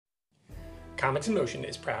Comics in Motion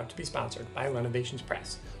is proud to be sponsored by WandaVision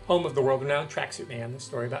Press, home of the world-renowned Tracksuit Man, the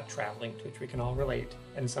story about traveling to which we can all relate,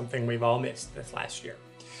 and something we've all missed this last year.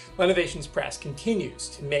 WandaVision Press continues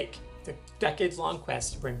to make the decades-long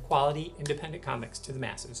quest to bring quality, independent comics to the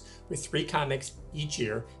masses, with 3 comics each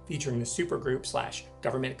year featuring the supergroup /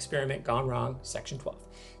 government experiment gone wrong, Section 12.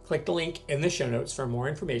 Click the link in the show notes for more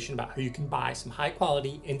information about how you can buy some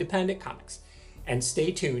high-quality, independent comics. And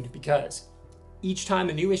stay tuned, because each time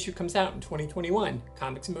a new issue comes out in 2021,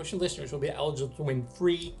 Comics in Motion listeners will be eligible to win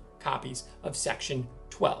free copies of Section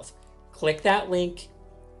 12. Click that link,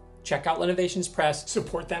 check out Innovations Press,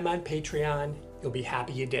 support them on Patreon. You'll be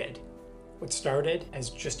happy you did. What started as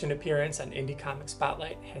just an appearance on Indie Comic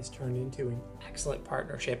Spotlight has turned into an excellent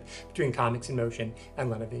partnership between Comics in Motion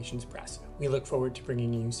and Innovations Press. We look forward to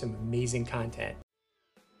bringing you some amazing content.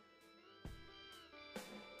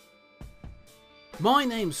 My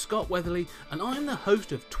name's Scott Weatherly, and I'm the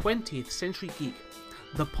host of 20th Century Geek,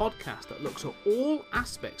 the podcast that looks at all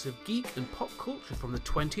aspects of geek and pop culture from the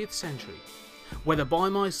 20th century. Whether by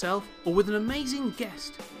myself or with an amazing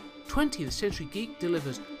guest, 20th Century Geek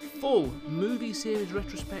delivers full movie series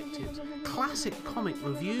retrospectives, classic comic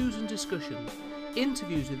reviews and discussions,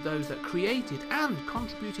 interviews with those that created and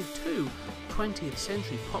contributed to 20th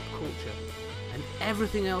century pop culture, and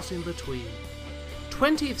everything else in between.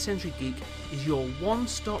 20th Century Geek is your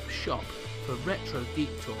one-stop shop for retro geek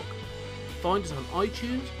talk. Find us on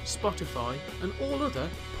iTunes, Spotify, and all other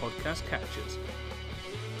podcast catchers.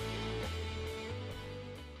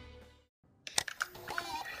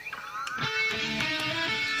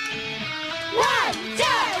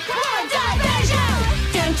 WandaVision!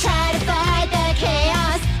 Don't try to fight the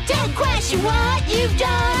chaos. Don't question what you've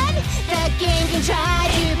done. The game can try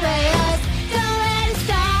to play us. Don't let it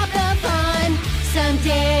stop the fun. Some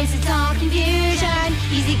days it's all confusion.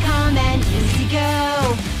 Easy come and easy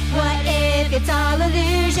go. What if it's all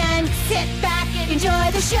illusion? Sit back and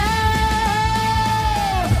enjoy the show.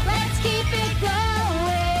 Let's keep it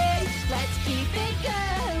going. Let's keep it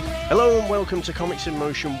going. Hello and welcome to Comics in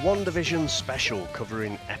Motion WandaVision special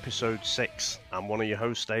covering episode 6. I'm one of your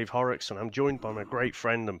hosts, Dave Horrocks, and I'm joined by my great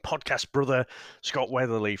friend and podcast brother, Scott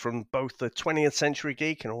Weatherly, from both the 20th Century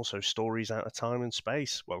Geek and also Stories Out of Time and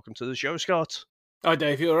Space. Welcome to the show, Scott. Hi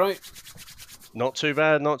Dave, you alright? Not too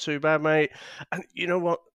bad, mate. And you know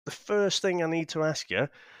what? The first thing I need to ask you,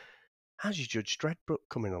 how's your Judge Dredd book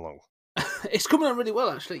coming along? It's coming on really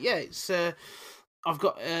well, actually. Yeah, it's I've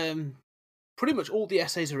got pretty much all the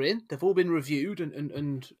essays are in. They've all been reviewed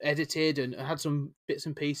and edited, and had some bits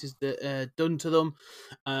and pieces that done to them.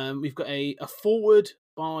 We've got a foreword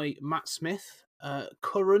by Matt Smith,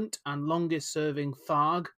 current and longest serving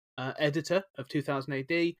Tharg editor of 2000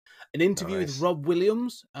 AD, an interview with Rob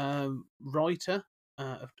Williams, writer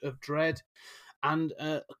of Dredd, and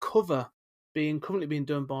a cover currently being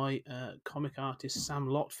done by comic artist Sam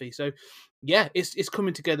Lotfi. So yeah, it's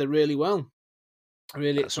coming together really well.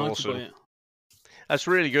 Really excited awesome. by it. That's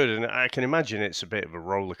really good, and I can imagine it's a bit of a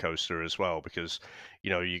roller coaster as well, because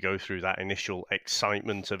you go through that initial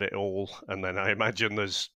excitement of it all, and then I imagine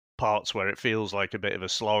there's parts where it feels like a bit of a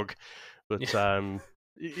slog. But kind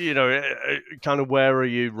of where are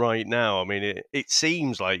you right now? I mean, it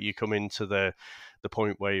seems like you come into the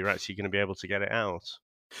point where you're actually going to be able to get it out.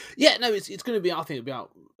 Yeah, no, it's going to be. I think it'll be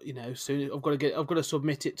out, soon. I've got to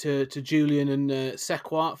submit it to Julian and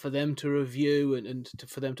Sequart for them to review and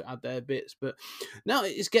for them to add their bits. But no,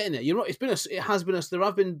 it's getting there. You're right. It has been. There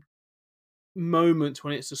have been moments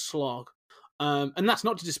when it's a slog, and that's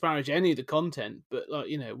not to disparage any of the content. But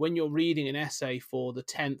when you're reading an essay for the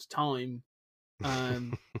 10th time,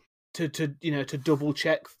 to double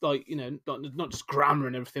check, not just grammar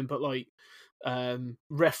and everything, but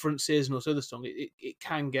references and all other stuff, it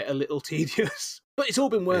can get a little tedious, but it's all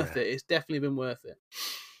been worth it. It's definitely been worth it.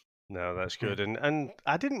 No, that's good. And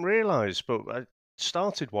I didn't realise, but I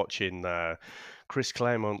started watching Chris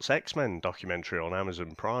Claremont's X-Men documentary on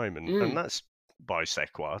Amazon Prime, and that's by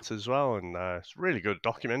Sequart as well, and it's a really good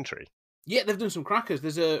documentary. Yeah, they've done some crackers.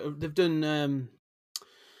 They've done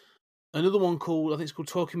another one called, I think it's called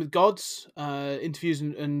Talking with Gods, interviews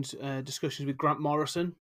and discussions with Grant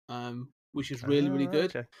Morrison, which is really, really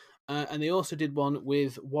good. Okay. And they also did one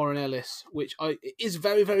with Warren Ellis, which is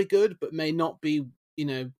very, very good, but may not be,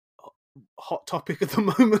 hot topic at the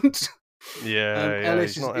moment.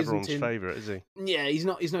 Ellis he's not everyone's favourite, is he? Yeah, he's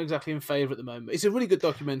not exactly in favour at the moment. It's a really good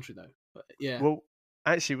documentary, though. But, yeah. Well,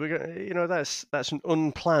 actually, we're going. That's an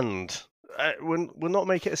unplanned. We'll not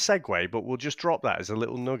make it a segue, but we'll just drop that as a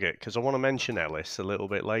little nugget, because I want to mention Ellis a little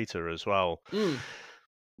bit later as well.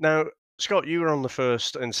 Now, Scott, you were on the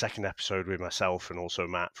first and second episode with myself and also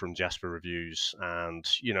Matt from Jasper Reviews. And,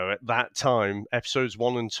 at that time, episodes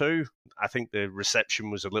 1 and 2, I think the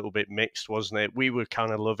reception was a little bit mixed, wasn't it? We were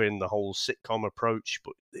kind of loving the whole sitcom approach,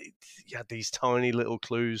 but you had these tiny little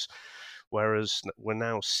clues. Whereas we're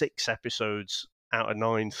now 6 episodes out of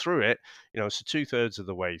 9 through it, so 2/3 of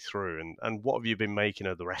the way through. And what have you been making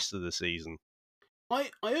of the rest of the season?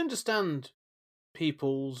 I understand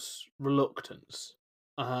people's reluctance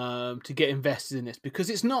to get invested in this because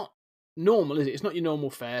it's not normal, is it? It's not your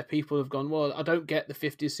normal fare. People have gone, well, I don't get the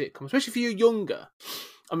 50s sitcom, especially if you're younger.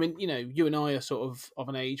 I mean, you and I are sort of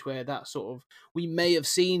an age where we may have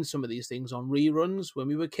seen some of these things on reruns when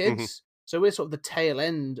we were kids. Mm-hmm. So we're sort of the tail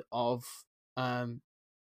end of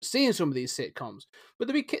seeing some of these sitcoms. But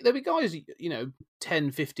there'll be guys,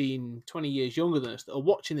 10, 15, 20 years younger than us that are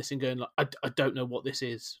watching this and going, like, I don't know what this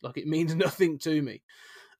is. Like, it means nothing to me.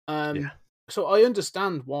 So I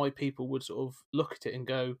understand why people would sort of look at it and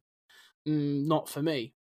go, not for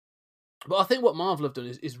me. But I think what Marvel have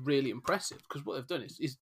done is really impressive, because what they've done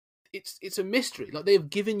is it's a mystery. Like, they've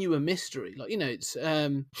given you a mystery. Like, it's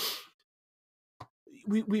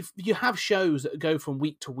you have shows that go from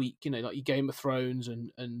week to week, like your Game of Thrones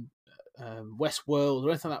and Westworld or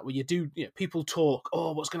anything like that, where you do, people talk,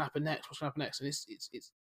 oh, what's going to happen next, and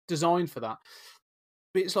it's designed for that.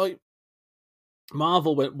 But it's like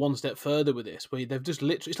Marvel went one step further with this, where they've just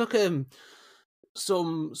literally, it's like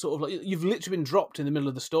some sort of, like, you've literally been dropped in the middle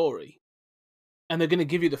of the story, and they're going to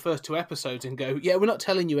give you the first 2 episodes and go, yeah, we're not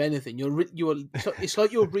telling you anything. It's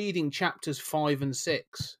like you're reading chapters 5 and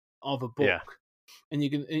 6 of a book. Yeah. And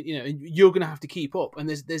you're going to have to keep up. And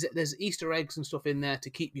there's Easter eggs and stuff in there to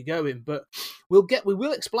keep you going. But we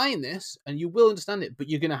will explain this, and you will understand it. But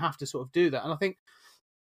you're going to have to sort of do that. And I think,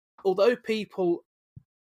 although people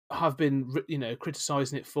have been,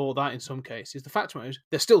 criticising it for that in some cases, the fact of the matter is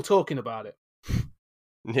they're still talking about it.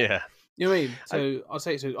 Yeah, you know what I mean. So I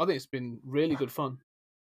think it's been really good fun.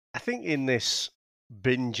 I think in this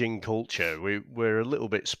binging culture, we're a little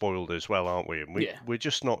bit spoiled as well, aren't we? And we're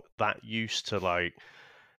just not that used to, like,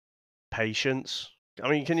 patience. I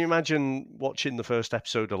mean, can you imagine watching the first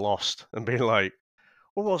episode of Lost and being like,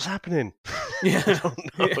 well, what's happening? Yeah.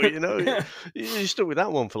 I don't know, You're stuck with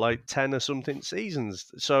that one for like 10 or something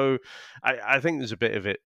seasons. So I think there's a bit of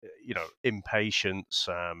it, impatience.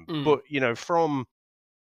 But, from,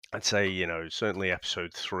 I'd say, certainly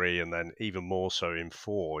episode 3 and then even more so in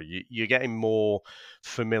 4, you're getting more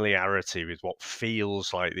familiarity with what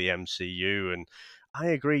feels like the MCU. And I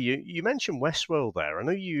agree. You mentioned Westworld there. I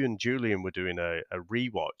know you and Julian were doing a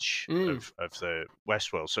rewatch of the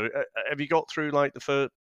Westworld. So have you got through, like, the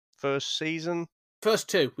first season? First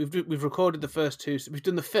 2. We've recorded the first 2. We've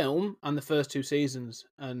done the film and the first 2 seasons.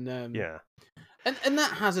 And yeah. And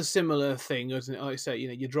that has a similar thing, doesn't it? Like I say,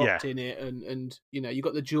 you're dropped in it, and you've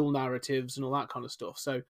got the dual narratives and all that kind of stuff.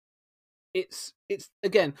 So it's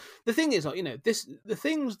again, the thing is, like, the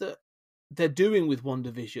things that they're doing with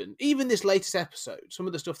WandaVision, even this latest episode, some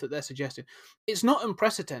of the stuff that they're suggesting, it's not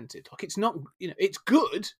unprecedented. Like, it's not, it's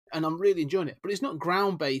good, and I'm really enjoying it, but it's not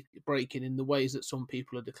groundbreaking in the ways that some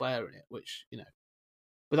people are declaring it, which,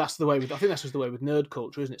 But that's the way I think that's just the way with nerd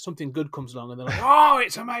culture, isn't it? Something good comes along and they're like, oh,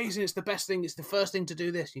 it's amazing, it's the best thing, it's the first thing to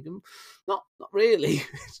do this. You can, not really.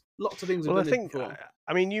 Lots of things have done this before.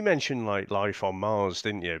 I mean, you mentioned, like, life on Mars,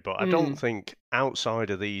 didn't you? But I don't think outside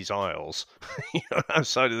of these isles,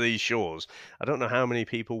 outside of these shores, I don't know how many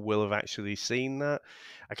people will have actually seen that.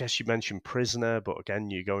 I guess you mentioned Prisoner, but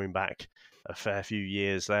again, you're going back a fair few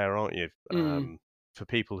years there, aren't you? For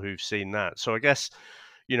people who've seen that. So I guess,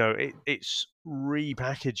 it's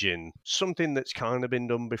repackaging something that's kind of been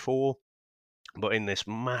done before, but in this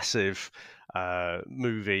massive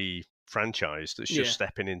movie franchise that's just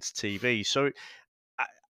stepping into TV. So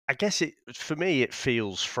I guess for me, it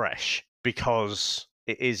feels fresh because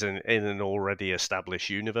it is in an already established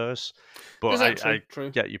universe. But I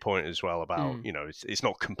get your point as well about, it's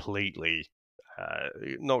not completely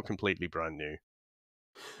brand new.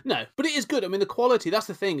 No, but it is good. I mean, the quality, that's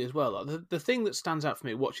the thing as well. Like, the thing that stands out for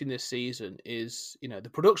me watching this season is, the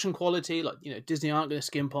production quality. Like, Disney aren't going to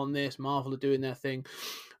skimp on this. Marvel are doing their thing.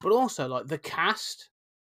 But also, like, the cast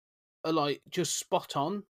are, like, just spot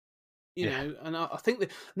on. And I think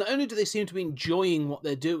that not only do they seem to be enjoying what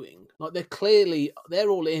they're doing, like, they're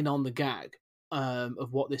all in on the gag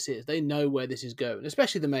of what this is. They know where this is going,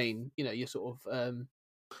 especially the main, your sort of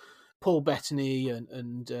Paul Bettany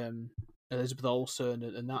and Elizabeth Olsen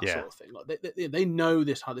and that sort of thing. Like, they know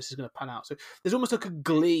how this is going to pan out. So there's almost like a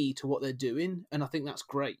glee to what they're doing, and I think that's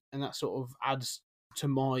great, and that sort of adds to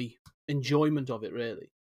my enjoyment of it,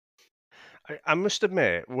 really. I must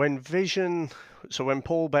admit, when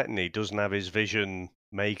Paul Bettany doesn't have his Vision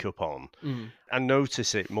makeup on, Mm. I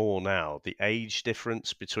notice it more now, the age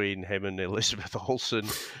difference between him and Elizabeth Olsen.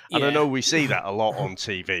 And I Yeah. know we see that a lot on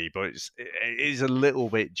TV, but it is a little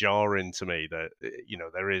bit jarring to me that,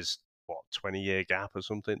 there is, 20-year gap or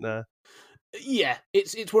something there? Yeah,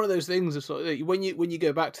 it's one of those things of sort of, when you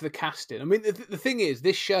go back to the casting. I mean, the thing is,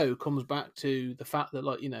 this show comes back to the fact that,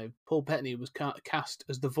 like, Paul Bettany was cast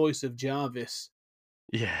as the voice of Jarvis,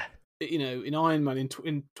 Yeah. in Iron Man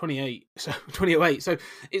in 28, so 2008. So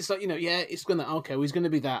it's like, it's gonna, okay, well, he's gonna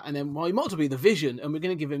be that, and then, well, he might as well be the Vision, and we're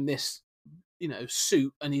gonna give him this,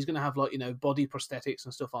 suit, and he's gonna have, like, body prosthetics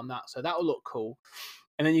and stuff on that, so that'll look cool.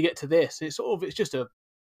 And then you get to this, and it's just a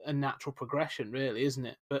natural progression, really, isn't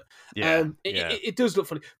it? But Yeah. it does look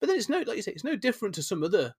funny. But then it's like you say, it's no different to some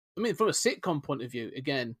other. I mean, from a sitcom point of view,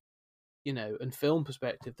 again, and film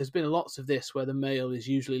perspective, there's been lots of this where the male is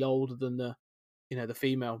usually older than the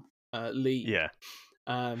female lead. Yeah.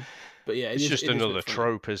 But yeah, It's just another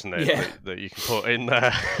trope, isn't it? Yeah. That you can put in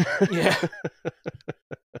there. Yeah.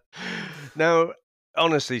 Now,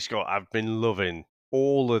 honestly, Scott, I've been loving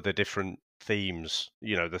all of the different themes,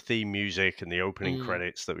 the theme music and the opening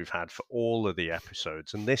credits that we've had for all of the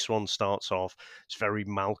episodes. And this one starts off, it's very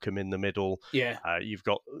Malcolm in the Middle. Yeah. You've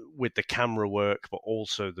got with the camera work, but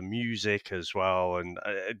also the music as well. And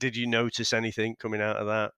did you notice anything coming out of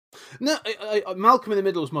that? No, Malcolm in the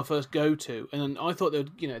Middle was my first go-to, and I thought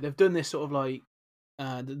they've done this sort of like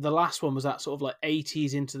the last one was that sort of like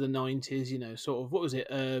 80s into the 90s, sort of, what was it?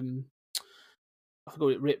 I forgot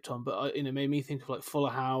what it ripped on, but it made me think of like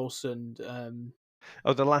Fuller House and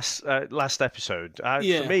the last episode.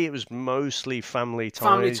 Yeah. For me, it was mostly Family Ties.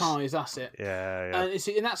 Family Ties, that's it. Yeah. And it's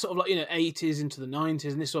in that sort of like 80s into the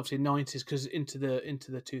 90s, and this is obviously 90s because into the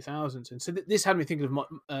 2000s, and so this had me thinking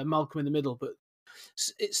of Malcolm in the Middle, but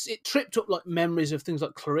it tripped up like memories of things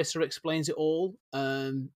like Clarissa Explains It All,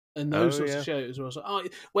 and those sorts of shows where I was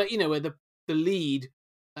like, where the lead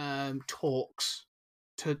talks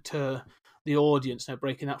to the audience, now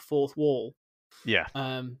breaking that fourth wall. Yeah.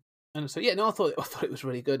 And so I thought it was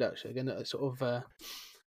really good, actually. Again, sort of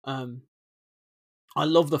I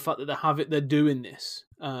love the fact that they're doing this,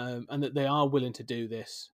 and that they are willing to do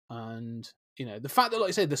this, and the fact that, like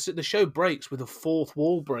I said, the show breaks with a fourth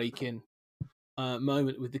wall breaking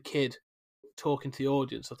moment with the kid talking to the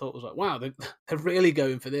audience. I thought was like, wow, they're really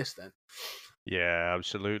going for this then. Yeah,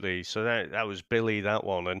 absolutely. So that was Billy, that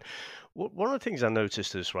one. And one of the things I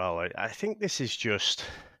noticed as well, I think this is just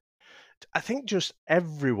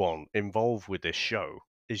everyone involved with this show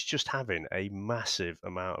is just having a massive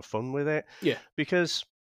amount of fun with it. Yeah. Because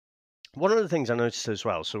one of the things I noticed as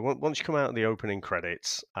well, so once you come out of the opening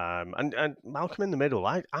credits, and Malcolm in the Middle,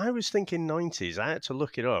 I was thinking 90s. I had to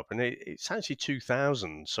look it up, and it's actually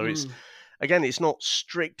 2000. So it's not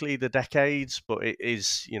strictly the decades, but it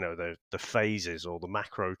is, the phases or the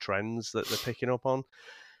macro trends that they're picking up on.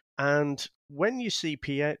 And when you see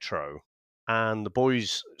Pietro and the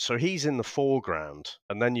boys, so he's in the foreground,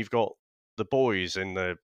 and then you've got the boys in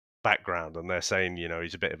the background, and they're saying,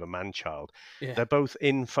 he's a bit of a man-child. Yeah. They're both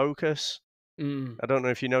in focus. I don't know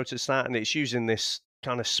if you noticed that, and it's using this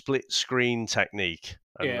kind of split screen technique.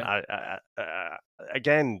 And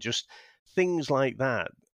again, just things like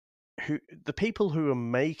that. The people who are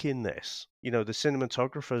making this, the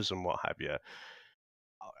cinematographers and what have you,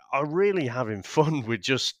 are really having fun with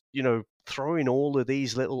just, throwing all of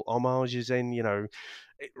these little homages in,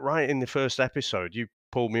 right in the first episode. You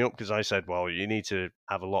pulled me up because I said, well, you need to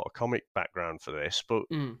have a lot of comic background for this, but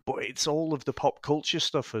it's all of the pop culture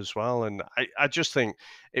stuff as well. And I just think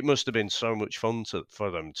it must have been so much fun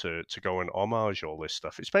for them to go and homage all this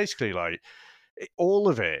stuff. It's basically like all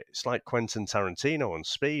of it. It's like Quentin Tarantino on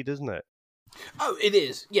speed, isn't it? Oh, it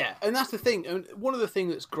is, yeah. And that's the thing. And one of the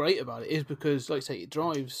things that's great about it is because, like I say, it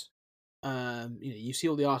drives. You see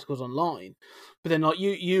all the articles online, but then like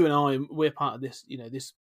you and we're part of this.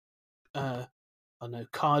 This I don't know,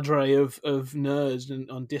 cadre of nerds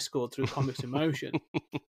on Discord through Comics in Motion.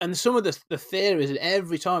 And some of the theories, and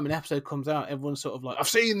every time an episode comes out, everyone's sort of like, I've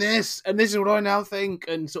seen this, and this is what I now think,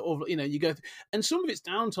 and sort of, you go through, and some of it's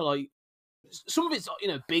down to like, some of it's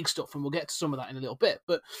big stuff, and we'll get to some of that in a little bit,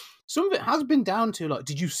 but some of it has been down to like,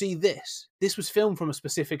 did you see this? This was filmed from a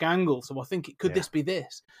specific angle, so I think it could this be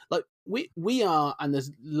this? Like we are, and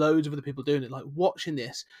there's loads of other people doing it, like watching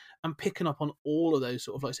this and picking up on all of those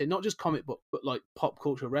sort of, like say, not just comic book, but like pop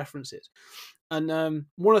culture references. And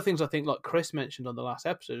one of the things I think, like Chris mentioned on the last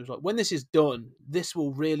episode, was like, when this is done, this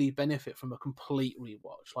will really benefit from a complete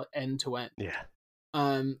rewatch, like end to end. Yeah.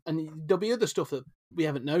 And there'll be other stuff that we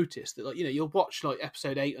haven't noticed that, like, you know, you'll watch like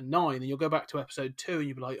episode 8 and 9, and you'll go back to episode 2, and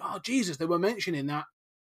you'll be like, oh Jesus, they were mentioning that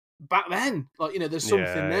back then. Like, you know, there's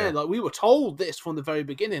something there. Yeah. Like, we were told this from the very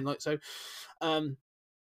beginning. Like, so,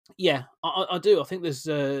 yeah, I do. I think there's,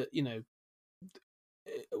 you know,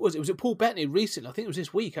 was it Paul Bettany recently? I think it was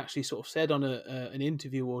this week. Actually, sort of said on an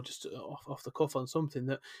interview or just off the cuff on something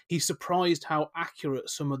that he's surprised how accurate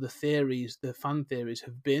some of the theories, the fan theories,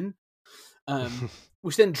 have been.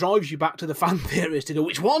 Which then drives you back to the fan theories to go,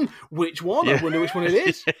 which one? Yeah. I wonder which one it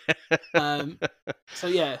is. So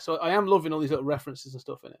yeah, so I am loving all these little references and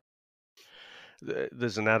stuff in it.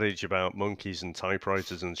 There's an adage about monkeys and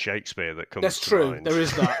typewriters and Shakespeare that comes That's to true. mind. There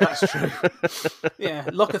is that. That's true. Yeah,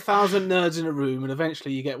 lock 1,000 nerds in a room, and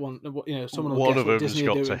eventually you get one. You know, someone will One guess of what them's Disney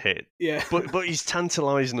got are to doing. hit. Yeah, but he's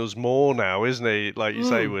tantalising us more now, isn't he? Like you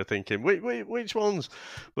say, we're thinking, which ones?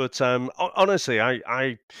 But honestly,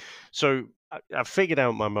 I've figured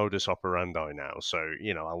out my modus operandi now. So,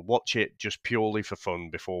 you know, I'll watch it just purely for fun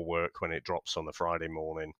before work when it drops on a Friday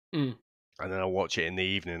morning. And then I'll watch it in the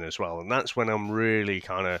evening as well. And that's when I'm really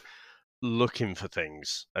kind of looking for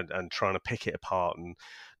things and trying to pick it apart. And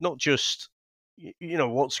not just, you know,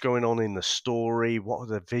 what's going on in the story, what are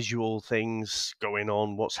the visual things going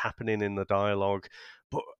on, what's happening in the dialogue.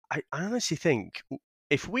 But I honestly think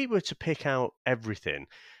if we were to pick out everything,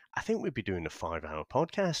 I think we'd be doing a 5-hour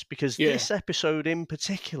podcast, because this episode in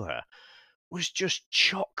particular was just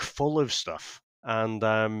chock full of stuff.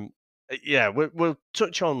 And yeah, we'll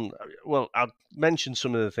touch on, well, I'll mention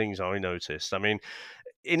some of the things I noticed. I mean,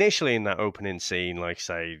 initially in that opening scene, like I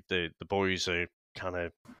say, the boys are kind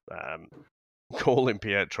of calling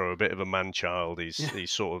Pietro a bit of a man-child.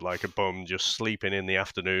 He's sort of like a bum, just sleeping in the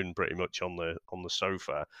afternoon pretty much on the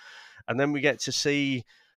sofa. And then we get to see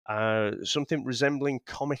something resembling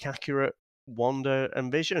comic-accurate Wanda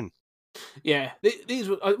and Vision. Yeah, these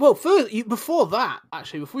were well. First, before that,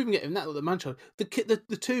 actually, before we even get in that, the man-child,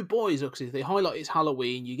 the two boys, obviously, they highlight it's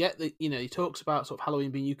Halloween. You get the, you know, he talks about sort of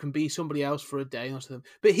Halloween being you can be somebody else for a day, and them.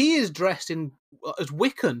 But he is dressed in as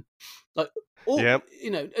Wiccan, like all,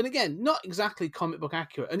 you know. And again, not exactly comic book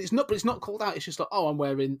accurate, and it's not, but it's not called out. It's just like, oh, I'm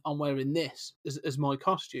wearing this as my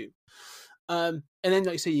costume. And then,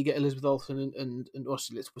 like you say, you get Elizabeth Olsen and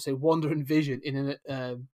let's say Wanda and Vision in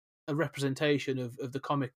a representation of the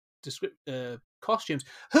comic costumes.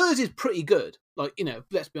 Hers is pretty good. Like, you know,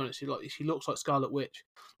 let's be honest, she looks like Scarlet Witch.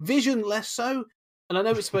 Vision less so. And I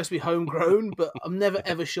know it's supposed to be homegrown, but I'm never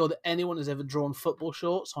ever sure that anyone has ever drawn football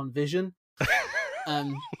shorts on Vision. I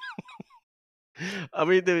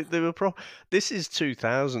mean, they were this is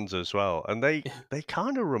 2000s as well, and they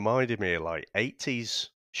kind of reminded me of like 80s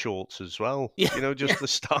shorts as well. Yeah. You know, just the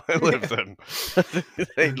style of them.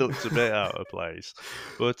 They looked a bit out of place.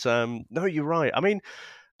 But no, you're right. I mean,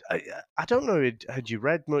 I don't know. Had you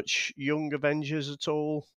read much Young Avengers at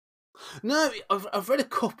all? No, I've read a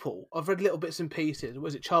couple. I've read little bits and pieces.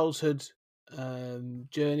 Was it Childhood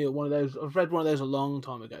Journey or one of those? I've read one of those a long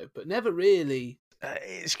time ago, but never really.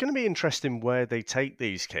 It's going to be interesting where they take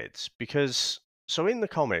these kids, because so in the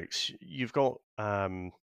comics you've got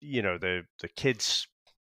you know, the kids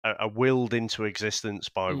are willed into existence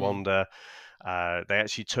by Wanda. They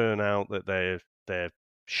actually turn out that they're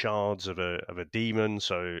shards of a demon,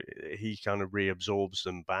 so he kind of reabsorbs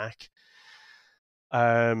them back.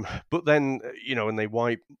 But then, you know, and they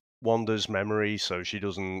wipe Wanda's memory so she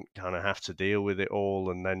doesn't kind of have to deal with it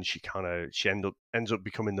all, and then she ends up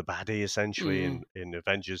becoming the baddie essentially in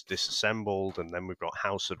Avengers Disassembled. And then we've got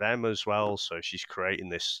House of M as well, so she's creating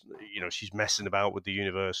this, you know, she's messing about with the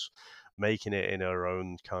universe, making it in her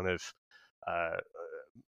own kind of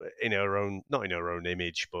in her own, not in her own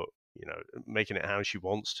image, but, you know, making it how she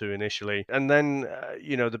wants to initially. And then,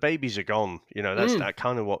 you know, the babies are gone. You know, that's that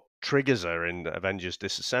kind of what triggers her in Avengers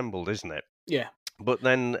Disassembled, isn't it? Yeah. But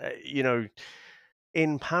then, you know,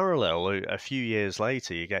 in parallel, a few years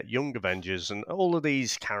later, you get Young Avengers, and all of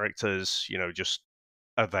these characters, you know, just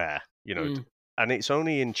are there, you know. And it's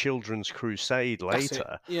only in Children's Crusade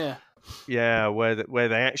later, yeah, where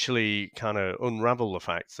they actually kind of unravel the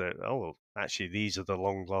fact that, oh, well, actually, these are the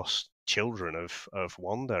long lost children of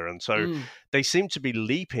Wanda. And so they seem to be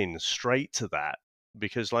leaping straight to that,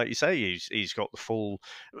 because, like you say, he's got the full,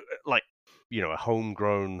 like, you know, a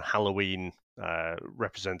homegrown Halloween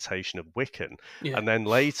representation of Wiccan. And then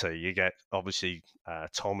later you get, obviously,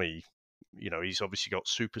 Tommy, you know, he's obviously got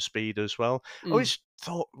super speed as well. I always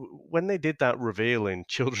thought when they did that reveal in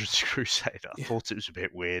Children's Crusade, I thought it was a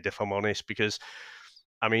bit weird, if I'm honest, because,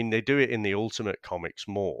 I mean, they do it in the Ultimate Comics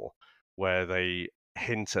more, where they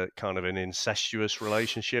hint at kind of an incestuous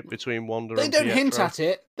relationship between Wanda They and don't Pietro? hint at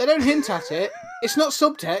it. They don't hint at it. It's not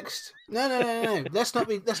subtext. No. Let's not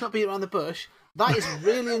be around the bush. That is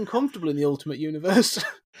really uncomfortable in the Ultimate Universe.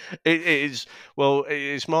 It is, well,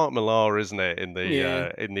 it's Mark Millar, isn't it, in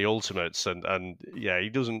Yeah. the Ultimates, and yeah, he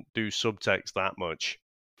doesn't do subtext that much.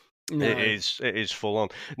 No. It is full on.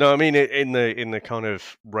 No, I mean in the kind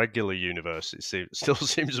of regular universe, it still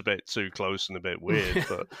seems a bit too close and a bit weird.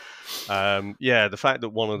 But yeah, the fact that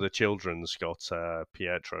one of the children's got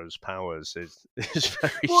Pietro's powers is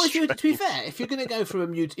very Well, strange. to be fair, if you're going to go for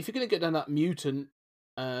if you're going to go down that mutant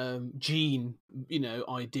gene,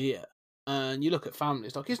 idea, and you look at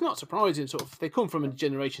families, like, it's not surprising. Sort of, they come from a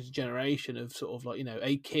generation to generation of sort of like,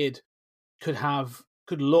 a kid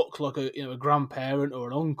could look like a grandparent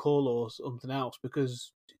or an uncle or something else,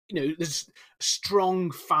 because there's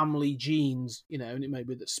strong family genes, and it may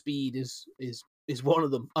be that speed is one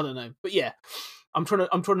of them. I don't know, but yeah, I'm trying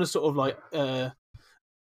to sort of like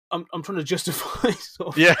I'm trying to justify sort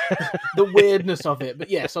of the weirdness of it,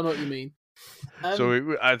 but yes, I know what you mean.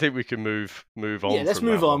 So I think we can move on. Yeah, let's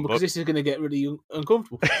move on, because this is going to get really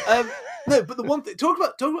uncomfortable. No, but the one thing, talk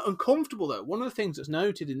about uncomfortable though. One of the things that's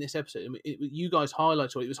noted in this episode, you guys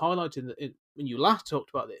highlighted, or it was highlighted when you last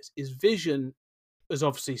talked about this, is Vision has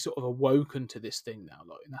obviously sort of awoken to this thing now,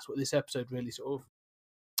 like, and that's what this episode really sort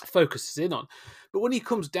of focuses in on. But when he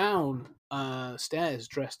comes down stairs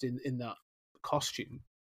dressed in that costume,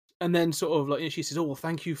 and then sort of like, she says, "Oh, well,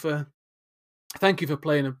 thank you for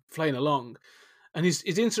playing along," and his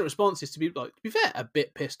instant response is to be fair, a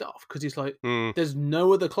bit pissed off, because he's like, "There's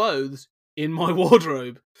no other clothes in my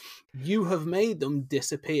wardrobe. You have made them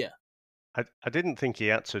disappear." I didn't think he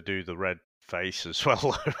had to do the red face as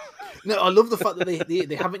well. No, I love the fact that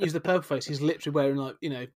they haven't used the purple face. He's literally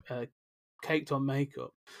wearing caked on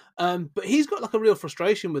makeup. But he's got like a real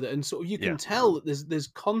frustration with it, and sort of you can tell that there's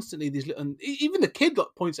constantly these little, and even the kid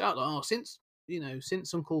points out, like, "Oh, since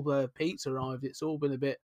Uncle Pete's arrived, it's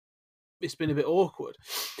been a bit awkward.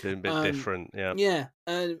 Been a bit different, yeah." Yeah.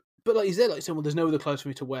 But like, he's there, like, saying, "Well, there's no other clothes for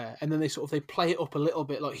me to wear," and then they play it up a little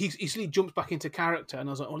bit, like he easily jumps back into character, and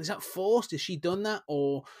I was like, "Well, is that forced? Has she done that,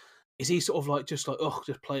 or is he sort of like just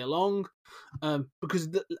play along?" Because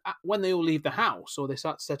when they all leave the house, or they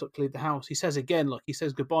start set up to leave the house, he says again, like, he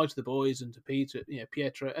says goodbye to the boys and to Peter,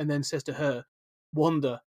 Pietro, and then says to her,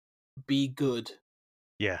 "Wanda, be good."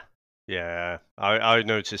 Yeah, I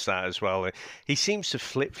noticed that as well. He seems to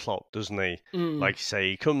flip-flop, doesn't he? Like you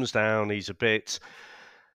say, he comes down, he's a bit,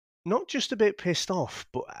 not just a bit pissed off,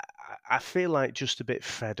 but I feel like just a bit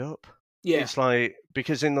fed up. Yeah. It's like,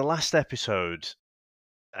 because in the last episode,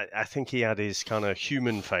 I think he had his kind of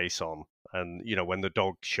human face on, and, when the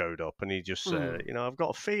dog showed up, and he just said, "I've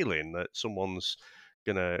got a feeling that someone's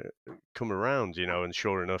gonna come around," and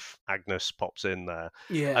sure enough, Agnes pops in there,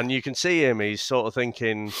 and you can see him, he's sort of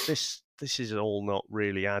thinking, this is all not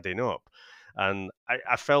really adding up. And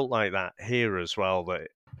I felt like that here as well, that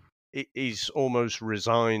he's almost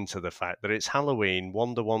resigned to the fact that it's Halloween.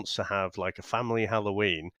 Wanda wants to have like a family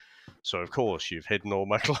Halloween, so of course you've hidden all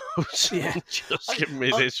my clothes and just given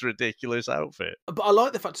me this ridiculous outfit. But I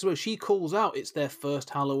like the fact as well, she calls out it's their first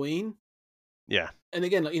Halloween. Yeah. And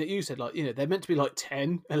again, like, you said, like, they're meant to be like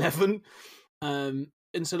 10, 11. And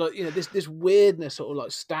so, like, this weirdness sort of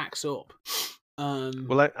like stacks up.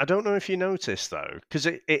 Well, I don't know if you noticed though, because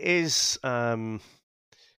it is, I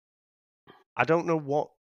don't know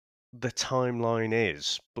what the timeline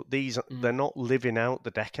is, but they're not living out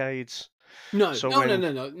the decades. No, so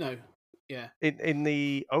no. Yeah. In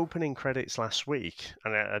the opening credits last week,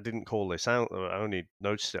 and I didn't call this out, I only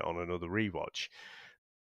noticed it on another rewatch,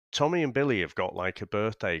 Tommy and Billy have got like a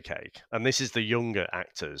birthday cake, and this is the younger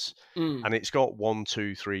actors, and it's got 1,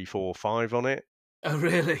 2, 3, 4, 5 on it. Oh,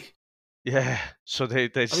 really? Yeah. So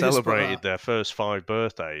they celebrated their first 5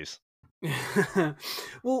 birthdays.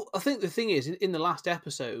 Well, I think the thing is, in the last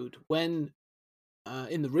episode, when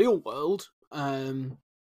in the real world,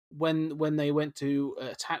 when they went to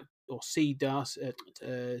attack or see Darcy,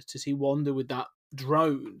 to see Wanda with that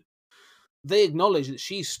drone, they acknowledge that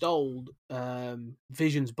she stole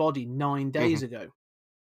Vision's body 9 days ago.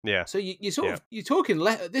 Yeah. So you're talking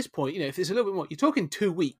at this point, if there's a little bit more, you're talking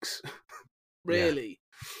 2 weeks, really,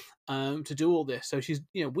 to do all this. So she's,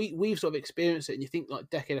 we've sort of experienced it, and you think like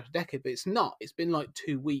decade after decade, but it's not. It's been like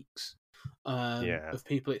 2 weeks of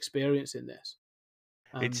people experiencing this.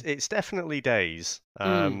 It's definitely days.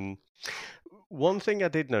 One thing I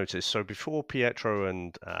did notice, so before Pietro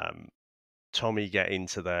and Tommy get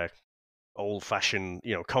into their old-fashioned,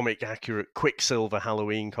 comic accurate Quicksilver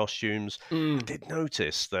Halloween costumes, I did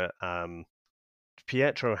notice that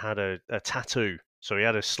Pietro had a tattoo So he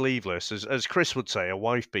had a sleeveless, as Chris would say, a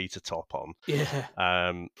wife beater top on. Yeah.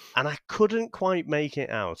 And I couldn't quite make it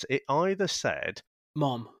out. It either said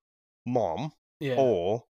Mom. "Mom"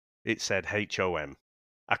 or it said HOM.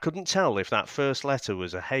 I couldn't tell if that first letter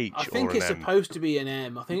was a H I or think an it's M. supposed to be an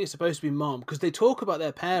M. I think it's supposed to be Mom, because they talk about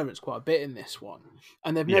their parents quite a bit in this one,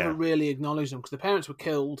 and they've never really acknowledged them, because the parents were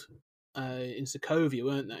killed in Sokovia,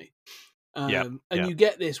 weren't they? And you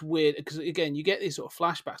get this weird, because again, you get these sort of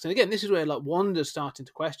flashbacks, and again, this is where like Wanda's starting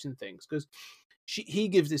to question things, because he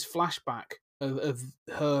gives this flashback of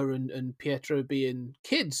her and Pietro being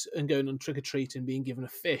kids and going on trick or treat and being given a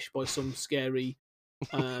fish by some scary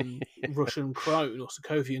Russian crone or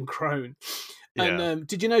Sokovian crone. And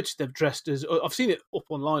did you notice they've dressed as? I've seen it up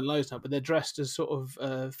online loads now, but they're dressed as sort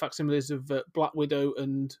of facsimiles of Black Widow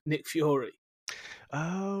and Nick Fury.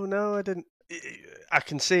 Oh no, I didn't. I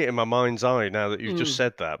can see it in my mind's eye now that you've just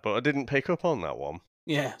said that, but I didn't pick up on that one.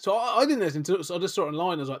 Yeah, so I didn't listen to it, so I just saw it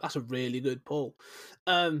online. I was like, that's a really good pull.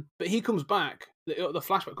 But he comes back, the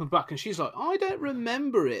flashback comes back, and she's like, I don't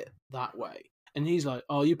remember it that way. And he's like,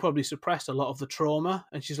 oh, you probably suppressed a lot of the trauma.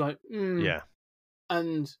 And she's like, Yeah.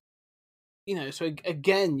 And, so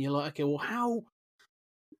again, you're like, okay, well, how...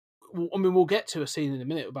 I mean, we'll get to a scene in a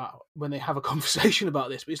minute about when they have a conversation about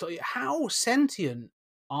this, but it's like, how sentient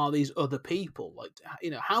are these other people? Like,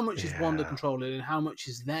 how much is Wanda controlling and how much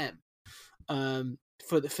is them?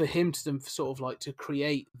 For him to sort of like to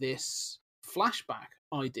create this flashback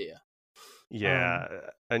idea. Yeah,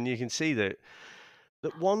 and you can see that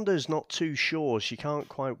Wanda's not too sure. She can't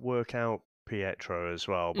quite work out Pietro as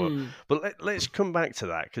well. But let's come back to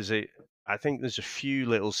that, because I think there's a few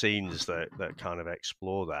little scenes that kind of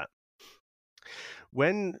explore that.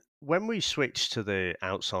 When we switch to the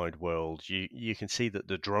outside world, you can see that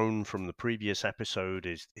the drone from the previous episode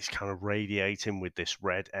is kind of radiating with this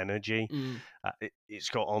red energy. It's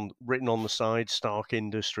got written on the side Stark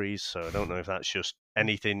Industries, so I don't know if that's just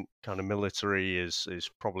anything kind of military is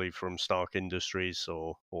probably from Stark Industries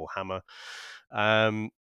or Hammer.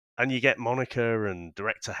 And you get Monica and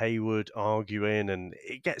Director Hayward arguing, and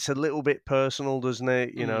it gets a little bit personal, doesn't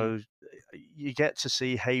it? You get to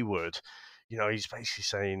see Hayward. He's basically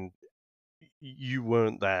saying, you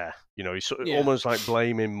weren't there. He's sort of almost like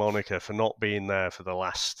blaming Monica for not being there for the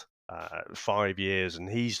last 5 years, and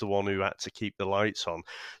he's the one who had to keep the lights on.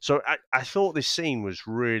 So I thought this scene was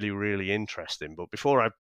really, really interesting. But before I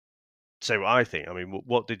say what I think, I mean,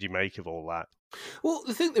 what did you make of all that? Well,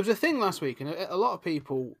 there was a thing last week, and a lot of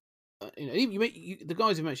people, the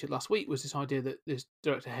guys who mentioned last week, was this idea that this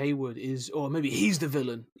Director Hayward is, or maybe he's the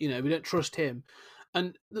villain. We don't trust him.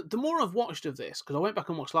 And the more I've watched of this, because I went back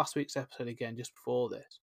and watched last week's episode again just before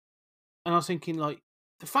this, and I was thinking, like,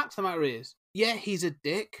 the fact of the matter is, yeah, he's a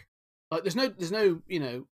dick. Like, there's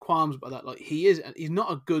no qualms about that. Like, he's not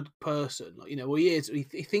a good person. Like, well, he is. He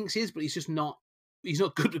thinks he is, but he's just not. He's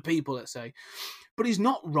not good with people, let's say. But he's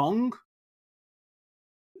not wrong.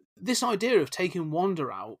 This idea of taking Wanda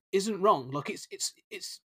out isn't wrong. Like, it's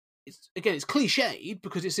again, it's cliched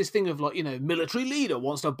because it's this thing of like, military leader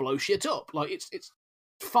wants to blow shit up. Like, it's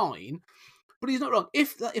fine, but he's not wrong.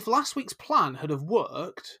 If last week's plan had have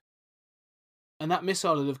worked, and that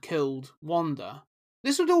missile had have killed Wanda,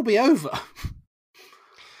 this would all be over.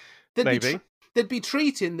 They'd be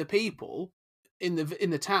treating the people in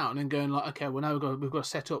the town and going like, okay, well, now we've got to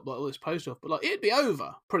set up like all this post stuff, but like it'd be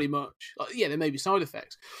over pretty much. Like, yeah, there may be side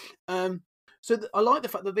effects. So I like the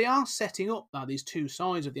fact that they are setting up now these two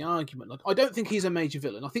sides of the argument. Like, I don't think he's a major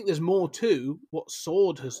villain. I think there's more to what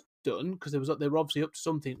Sword has done, because they were obviously up to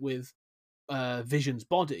something with Vision's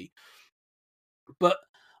body. But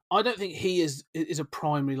I don't think he is a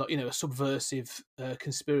primary, like, a subversive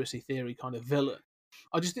conspiracy theory kind of villain.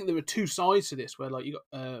 I just think there are two sides to this, where like you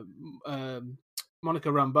got Monica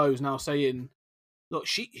Rambeau's now saying, look,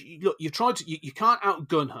 you've tried to, you can't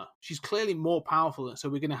outgun her. She's clearly more powerful, and so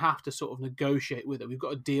we're going to have to sort of negotiate with her. We've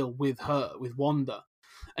got to deal with her, with Wanda.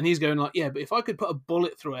 And he's going like, yeah, but if I could put a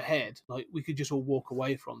bullet through her head, like, we could just all walk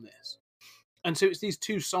away from this. And so it's these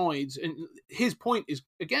two sides, and his point is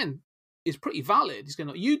pretty valid. He's going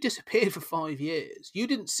like, you disappeared for 5 years. You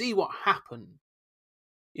didn't see what happened.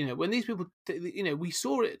 When these people, we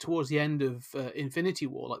saw it towards the end of Infinity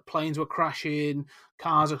War, like planes were crashing,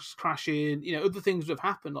 cars are crashing, other things would have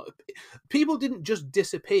happened. Like, people didn't just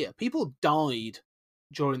disappear. People died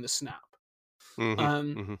during the snap.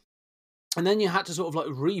 And then you had to sort of like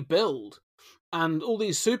rebuild. And all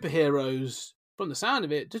these superheroes, from the sound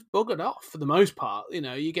of it, just buggered off for the most part.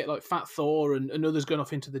 You get like Fat Thor and others going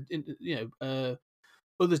off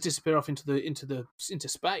others disappear off into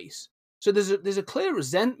space. So there's a clear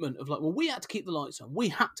resentment of like, well, we had to keep the lights on, we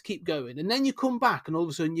had to keep going, and then you come back and all of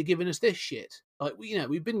a sudden you're giving us this shit. Like,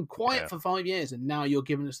 we've been quiet Yeah. for 5 years, and now you're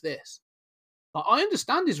giving us this. Like, I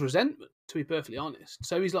understand his resentment, to be perfectly honest.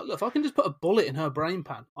 So he's like, look, if I can just put a bullet in her brain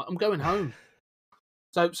pan, I'm going home.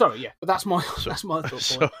 So sorry, yeah, but that's my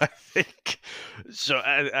thought point.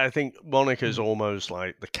 I think Monica's almost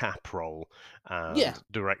like the Cap role, and Yeah.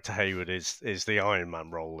 Director Hayward is the Iron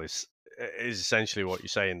Man role. Is essentially what you're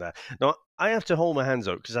saying there. Now, I have to hold my hands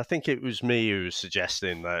up because I think it was me who was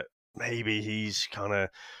suggesting that maybe he's kind of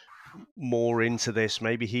more into this.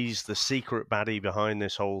 Maybe he's the secret baddie behind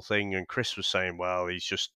this whole thing. And Chris was saying, well, he's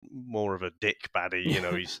just more of a dick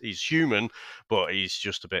baddie. He's human, but he's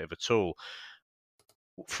just a bit of a tool.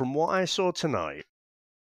 From what I saw tonight,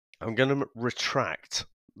 I'm going to retract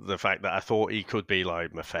the fact that I thought he could be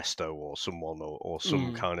like Mephisto or someone or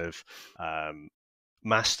some kind of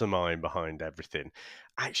mastermind behind everything.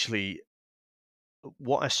 Actually,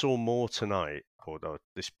 what I saw more tonight, or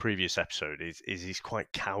this previous episode, is he's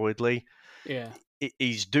quite cowardly. Yeah.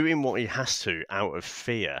 He's doing what he has to out of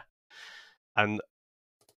fear. And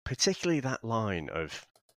particularly that line of,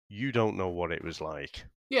 you don't know what it was like.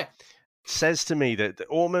 Yeah. Says to me that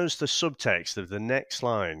almost the subtext of the next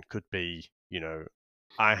line could be,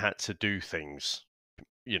 I had to do things,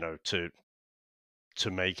 to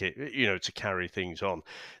make it, to carry things on.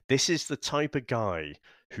 This is the type of guy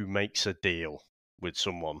who makes a deal with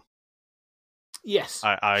someone. Yes.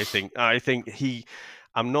 I think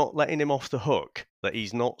I'm not letting him off the hook, that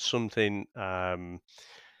he's not something,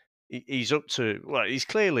 he's up to, well, he's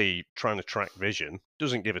clearly trying to track Vision,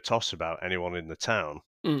 doesn't give a toss about anyone in the town.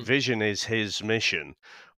 Vision is his mission,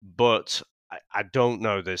 but I don't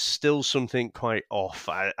know. There's still something quite off.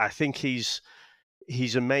 I think he's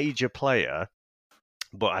a major player,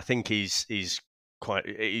 but I think he's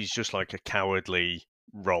just like a cowardly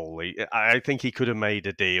role. I think he could have made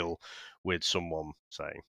a deal with someone,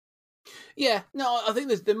 saying. Yeah, no, I think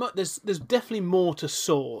there's definitely more to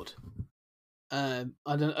Sword. I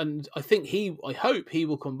hope he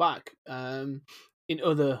will come back in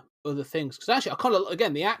other things, because actually I kind of,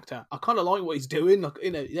 again, the actor, I kind of like what he's doing. Like,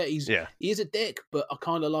 he is a dick, but I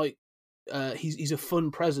kind of like he's a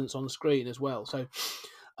fun presence on the screen as well. So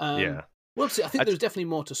we'll see. I think there's definitely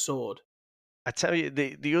more to Sword. I tell you,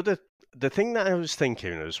 the thing that I was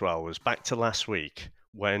thinking as well was back to last week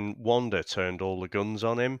when Wanda turned all the guns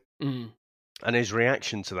on him. And his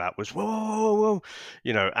reaction to that was, whoa, whoa, whoa,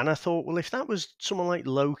 whoa. And I thought, well, if that was someone like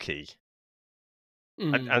Loki,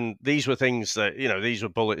 and these were things that, these were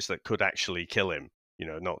bullets that could actually kill him,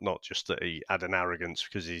 not just that he had an arrogance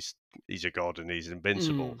because he's a god and he's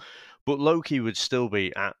invincible. But Loki would still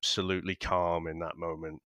be absolutely calm in that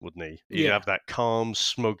moment, wouldn't he? He'd have that calm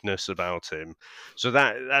smugness about him. So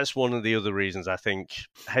that's one of the other reasons I think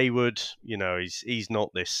Hayward, he's not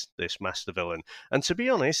this master villain. And to be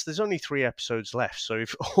honest, there's only 3 episodes left. So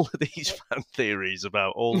if all of these fan theories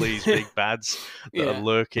about all these big bads that are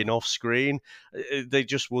lurking off screen, they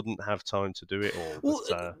just wouldn't have time to do it all. Well,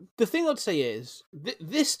 but, the thing I'd say is,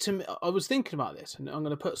 this to me, I was thinking about this, and I'm going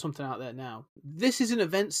to put something out there now. This is an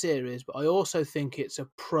event series, but I also think it's a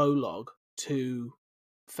prologue to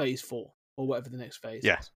Phase 4 or whatever the next phase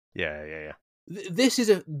is. Yeah. This is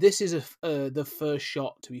the first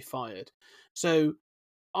shot to be fired. So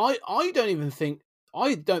I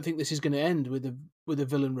don't think this is going to end with a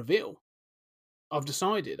villain reveal. I've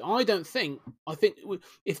decided. I think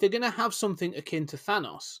if they're going to have something akin to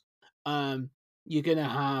Thanos, you're going to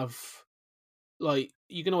have, like,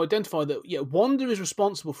 you're going to identify that Wanda is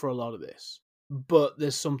responsible for a lot of this, but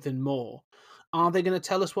there's something more. Are they going to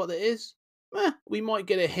tell us what that is? We might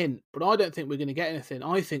get a hint, but I don't think we're going to get anything.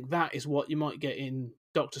 I think that is what you might get in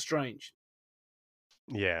Doctor Strange.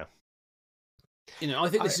 Yeah. I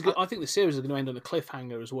think I think the series is going to end on a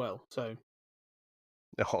cliffhanger as well. So.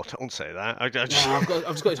 Oh, don't say that. I've just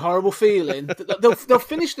got this horrible feeling. They'll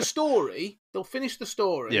finish the story. They'll finish the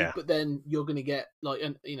story. Yeah. But then you're going to get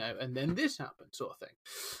and then this happens, sort of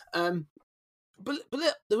thing. But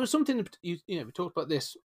there was something we talked about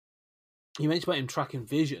this. You mentioned about him tracking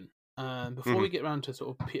Vision. Before we get around to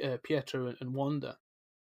sort of Pietro and Wanda,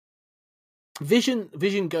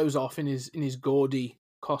 Vision goes off in his gaudy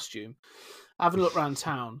costume, having a look around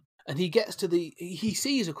town, and he gets to he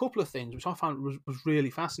sees a couple of things which I found was really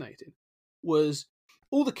fascinating. Was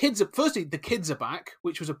all the kids firstly the kids are back,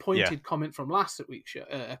 which was a pointed comment from last week's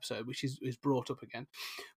episode, which is brought up again,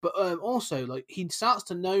 but also, like, he starts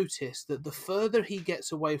to notice that the further he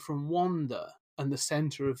gets away from Wanda and the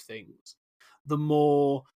center of things, the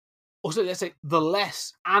more. Also, let's say, the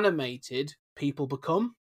less animated people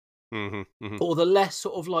become. or the less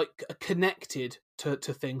sort of like connected to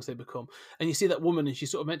things they become. And you see that woman, and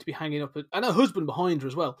she's sort of meant to be hanging up, and her husband behind her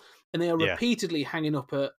as well. And they are Yeah. repeatedly hanging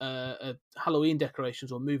up a Halloween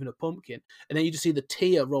decorations or moving a pumpkin. And then you just see the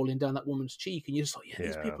tear rolling down that woman's cheek, and you're just like,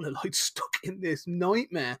 these people are like stuck in this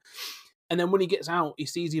nightmare. And then when he gets out, he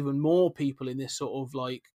sees even more people in this sort of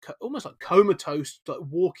like almost like comatose, like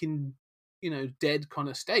walking, dead kind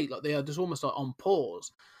of state. Like they are just almost like on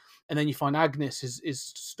pause. And then you find Agnes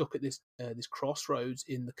is stuck at this crossroads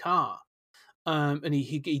in the car, and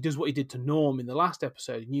he does what he did to Norm in the last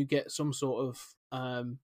episode, and you get some sort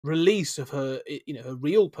of release of her, her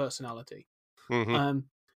real personality. There's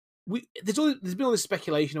been all this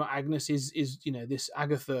speculation about Agnes is this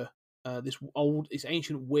Agatha, this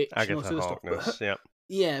ancient witch, Agatha and all sort of Harkness, stuff.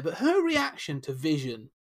 But her reaction to Vision.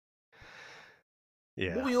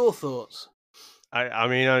 Yeah. What were your thoughts?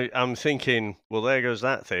 I'm thinking, well, there goes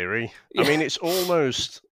that theory. I mean, it's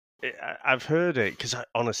almost, I've heard it, because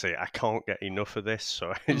honestly, I can't get enough of this.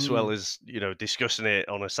 So as well as, discussing it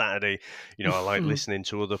on a Saturday, I like listening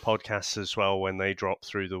to other podcasts as well when they drop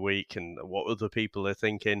through the week and what other people are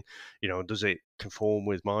thinking, does it conform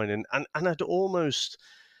with mine? And I'd almost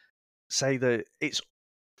say that it's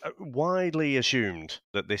widely assumed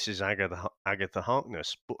that this is Agatha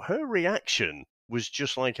Harkness, but her reaction was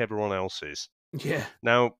just like everyone else's. Yeah.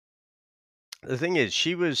 Now, the thing is,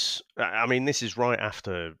 this is right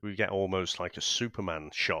after we get almost like a Superman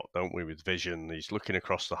shot, don't we, with Vision? He's looking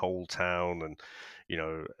across the whole town, and,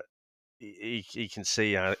 he can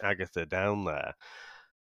see Agatha down there.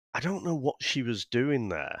 I don't know what she was doing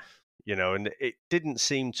there, and it didn't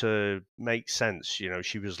seem to make sense.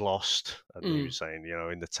 She was lost, as he was saying,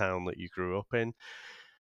 in the town that you grew up in.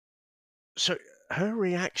 So her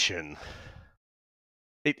reaction...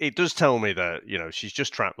 It does tell me that, she's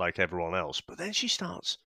just trapped like everyone else, but then she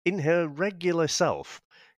starts, in her regular self,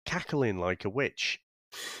 cackling like a witch.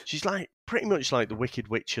 She's like, pretty much like the Wicked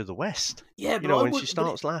Witch of the West. Yeah, but when she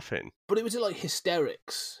starts laughing. But it was like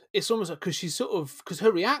hysterics. It's almost like, because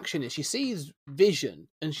her reaction is she sees Vision,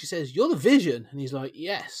 and she says, "You're the Vision," and he's like,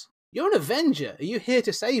 "Yes." "You're an Avenger. Are you here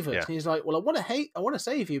to save us?" Yeah. And he's like, "Well, I want to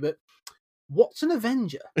save you, but what's an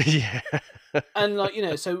Avenger?" Yeah.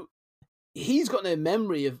 And so he's got no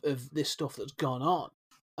memory of this stuff that's gone on.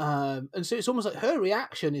 And so it's almost like her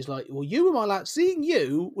reaction is like, well, you were my last, seeing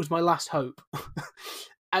you was my last hope.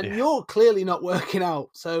 And you're clearly not working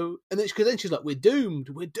out. So, and then, because then she's like, we're doomed.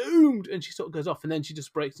 And she sort of goes off, and then she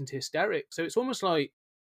just breaks into hysterics. So it's almost like,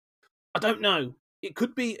 I don't know. It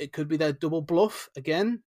could be their double bluff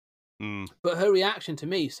again. But her reaction to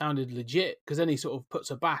me sounded legit, because then he sort of puts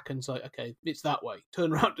her back and it's like, okay, it's that way.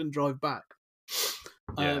 Turn around and drive back.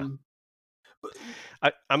 Yeah.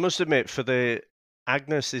 I must admit, for the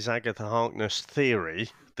Agnes is Agatha Harkness theory,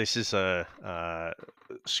 this is a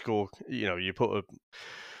score. You put a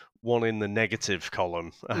one in the negative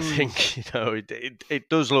column. I think it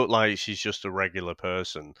does look like she's just a regular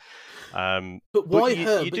person. But why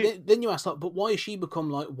her? Then you ask, like, but why has she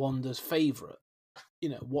become like Wanda's favorite?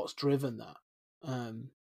 What's driven that?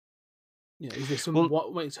 Is there some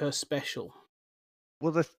what makes her special?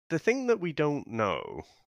 Well, the thing that we don't know.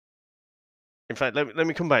 In fact, let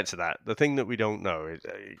me come back to that. The thing that we don't know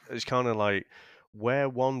is kind of like where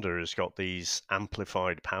Wanda has got these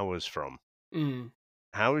amplified powers from.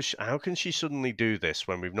 How can she suddenly do this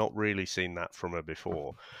when we've not really seen that from her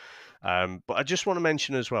before? But I just want to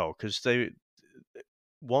mention as well, because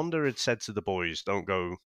Wanda had said to the boys, "Don't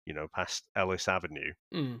go, past Ellis Avenue,"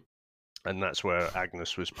 and that's where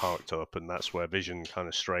Agnes was parked up, and that's where Vision kind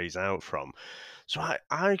of strays out from. So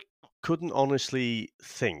I couldn't honestly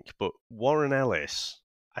think, but Warren Ellis,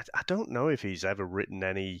 I don't know if he's ever written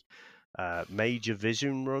any major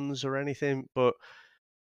Vision runs or anything, but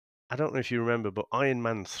I don't know if you remember, but Iron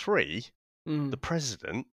Man 3, the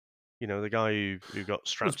President, the guy who got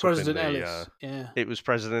strapped up in the... Ellis, It was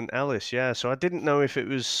President Ellis, yeah. So I didn't know if it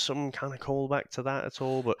was some kind of callback to that at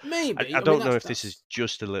all, but maybe. I don't know if this is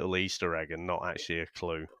just a little Easter egg and not actually a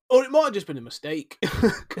clue. Or it might have just been a mistake,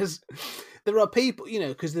 because there are people,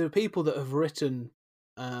 that have written,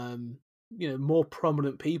 more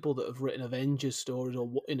prominent people that have written Avengers stories, or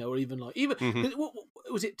or even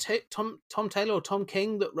was it Tom Taylor or Tom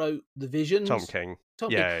King that wrote the Visions? Tom King.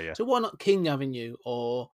 Yeah. So why not King Avenue,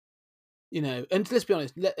 or and let's be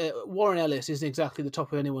honest, Warren Ellis isn't exactly the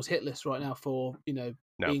top of anyone's hit list right now for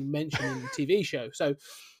being mentioned in the TV show. So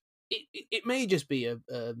it may just be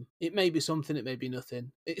it may be something, it may be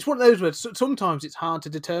nothing. It's one of those where sometimes it's hard to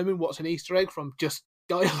determine what's an Easter egg from just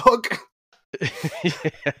dialogue.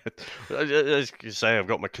 Yeah. As you say, I've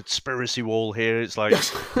got my conspiracy wall here. It's like,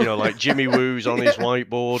 like Jimmy Woo's on his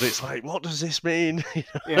whiteboard. It's like, what does this mean?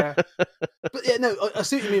 Yeah. But yeah, no, I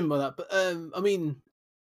see what you mean by that. But I mean,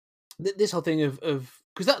 this whole thing of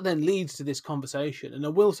because that then leads to this conversation. And I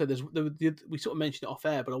will say, we sort of mentioned it off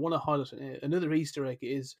air, but I want to highlight another Easter egg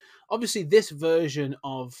is obviously this version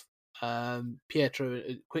of Pietro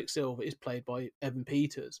Quicksilver is played by Evan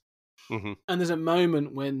Peters. Mm-hmm. And there's a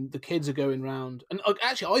moment when the kids are going round, and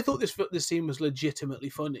actually, I thought this scene was legitimately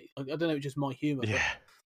funny. I don't know, just my humor. Yeah.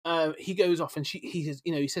 But, he goes off and he says,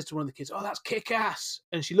 he says to one of the kids, "Oh, that's kick-ass,"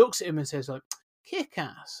 and she looks at him and says, like,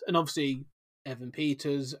 "Kick-ass," and obviously Evan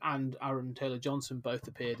Peters and Aaron Taylor-Johnson both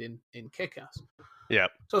appeared in Kick-Ass. Yeah.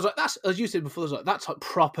 So I was like, that's, as you said before, I was like, that's like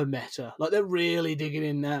proper meta. Like they're really digging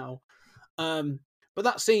in now. But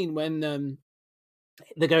that scene when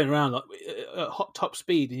they're going around like at hot top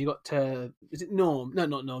speed, and you got is it Norm? No,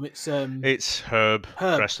 not Norm. It's Herb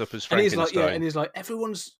dressed up as Frankenstein. And he's like, and he's like,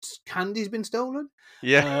 everyone's candy's been stolen.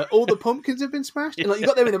 Yeah, all the pumpkins have been smashed. And like you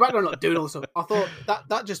got them in the background, like doing all this stuff. I thought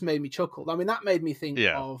that just made me chuckle. I mean, that made me think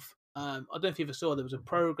of. I don't know if you ever saw. There was a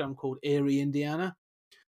program called Erie, Indiana.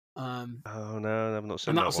 Oh no, I've not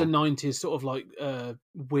seen and that. That's the 90s sort of like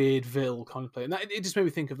Weirdville kind of play, and it just made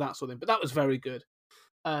me think of that sort of thing. But that was very good.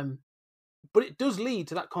 But it does lead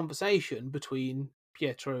to that conversation between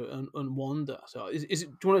Pietro and Wanda. So, do you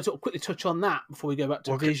want to sort of quickly touch on that before we go back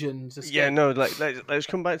to Vision's escape? Yeah, no, let's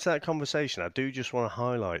come back to that conversation. I do just want to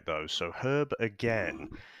highlight though. So Herb again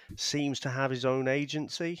seems to have his own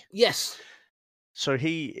agency. Yes. So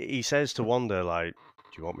he says to Wanda, like,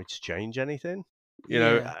 "Do you want me to change anything?" You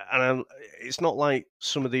know, and it's not like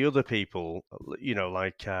some of the other people.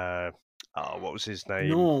 Like. What was his name?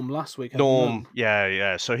 Norm last week. Norm,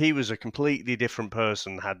 yeah. So he was a completely different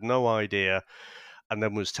person, had no idea, and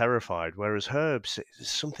then was terrified. Whereas Herb's, there's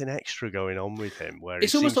something extra going on with him. Where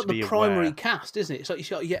it's almost like the primary aware. Cast, isn't it? It's like you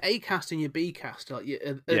got your A cast and your B cast. Like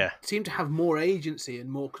seem to have more agency and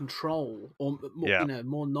more control, or more,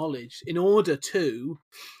 more knowledge in order to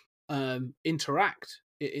interact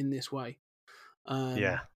in this way.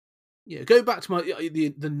 Yeah, go back to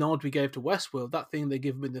the nod we gave to Westworld. That thing they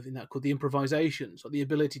give them in that called the improvisations, or the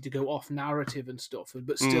ability to go off narrative and stuff,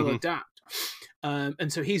 but still adapt.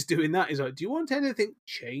 And so he's doing that. He's like, "Do you want anything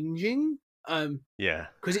changing?"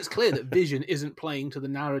 Because it's clear that Vision isn't playing to the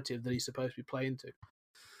narrative that he's supposed to be playing to.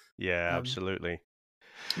 Yeah, absolutely.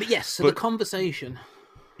 But yes, the conversation.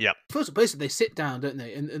 Yeah. First, basically, they sit down, don't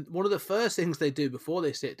they? And one of the first things they do before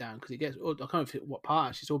they sit down, because it gets, I can't forget what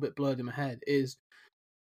part. It's all a bit blurred in my head. Is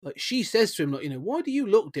like she says to him, like, why do you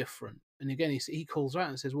look different? And again, he calls her out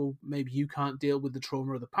and says, well, maybe you can't deal with the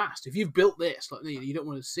trauma of the past. If you've built this, like, you don't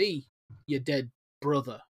want to see your dead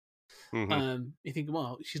brother. Mm-hmm. You think,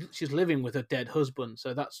 well, she's living with her dead husband,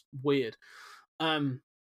 so that's weird.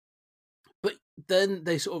 But then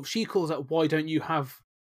she calls out, why don't you have?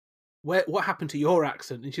 What happened to your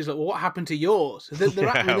accent? And she's like, well, what happened to yours? So they're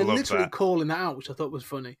literally calling that out, which I thought was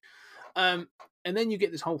funny. And then you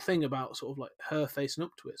get this whole thing about sort of like her facing up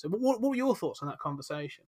to it. So what were your thoughts on that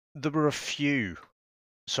conversation? There were a few.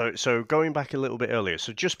 So going back a little bit earlier,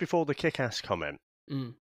 so just before the kick-ass comment,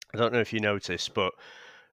 I don't know if you noticed, but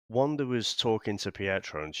Wanda was talking to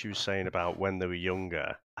Pietro and she was saying about when they were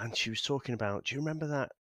younger, and she was talking about, do you remember that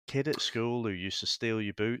kid at school who used to steal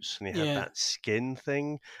your boots and he had that skin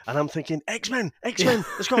thing? And I'm thinking, X-Men,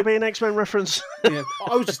 there's got to be an X-Men reference. I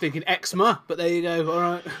was just thinking X-Ma, but there you go, all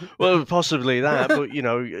right. Well, possibly that, but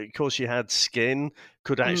of course you had skin,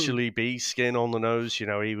 could actually be skin on the nose. He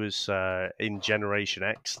was in Generation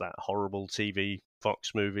X, that horrible TV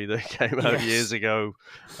Fox movie that came out years ago.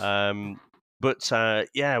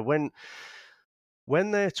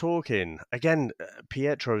 When they're talking, again,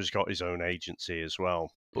 Pietro's got his own agency as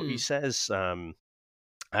well. But he says, I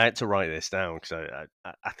had to write this down because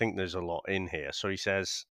I think there's a lot in here. So he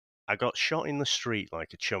says, I got shot in the street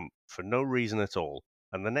like a chump for no reason at all.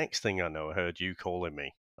 And the next thing I know, I heard you calling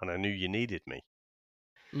me and I knew you needed me.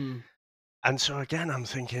 And so again, I'm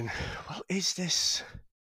thinking, well, is this...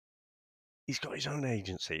 He's got his own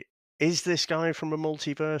agency. Is this guy from a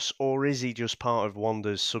multiverse, or is he just part of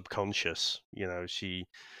Wanda's subconscious? She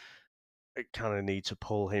kind of need to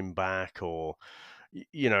pull him back, or,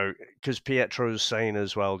 because Pietro's saying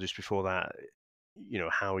as well, just before that,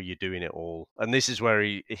 how are you doing it all? And this is where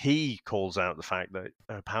he calls out the fact that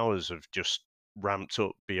her powers have just ramped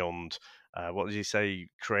up beyond, what does he say,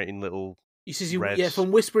 creating little... He says,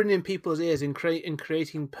 from whispering in people's ears and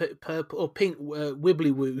creating purple or pink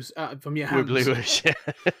wibbly woos from your hands. Wibbly woos, yeah.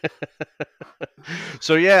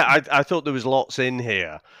 So I thought there was lots in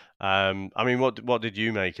here. I mean, what did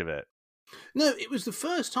you make of it? No, it was the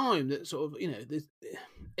first time that sort of,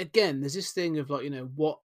 there's this thing of like,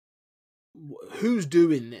 who's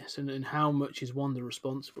doing this and how much is Wanda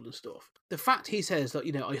responsible and stuff. The fact he says that,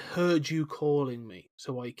 I heard you calling me,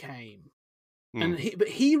 so I came. Hmm. But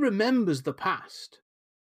he remembers the past.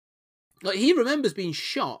 Like, he remembers being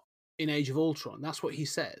shot in Age of Ultron. That's what he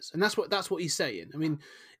says, and that's what he's saying. I mean,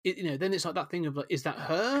 then it's like that thing of like, is that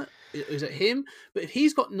her? Is it him? But if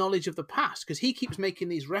he's got knowledge of the past, because he keeps making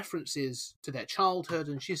these references to their childhood,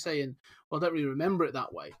 and she's saying, "Well, I don't really remember it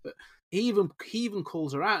that way." But he even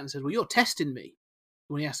calls her out and says, "Well, you're testing me."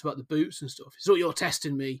 When he asks about the boots and stuff, he says, "Oh, you're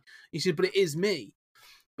testing me." He said, "But it is me."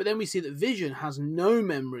 But then we see that Vision has no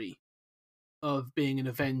memory of being an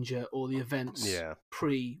Avenger or the events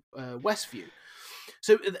pre Westview.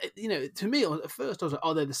 So, to me, at first I was like,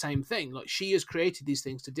 oh, they're the same thing. Like, she has created these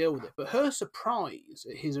things to deal with it. But her surprise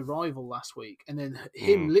at his arrival last week, and then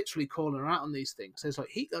him literally calling her out on these things, says, like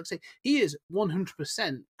I say, he is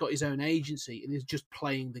 100% got his own agency and is just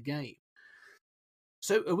playing the game.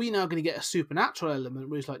 So are we now going to get a supernatural element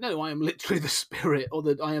where he's like, no, I am literally the spirit, or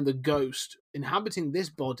that I am the ghost inhabiting this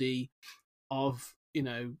body of,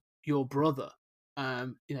 your brother?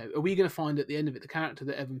 Are we going to find at the end of it the character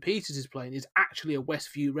that Evan Peters is playing is actually a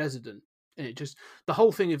Westview resident? And it just, the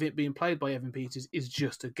whole thing of it being played by Evan Peters is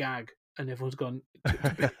just a gag, and everyone's gone. Do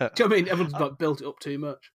you know what I mean? Everyone's like built it up too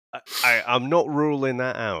much. I'm not ruling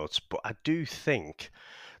that out, but I do think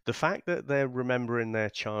the fact that they're remembering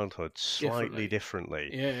their childhood slightly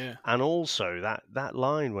differently, Yeah. and also that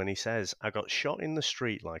line when he says, "I got shot in the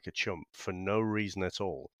street like a chump for no reason at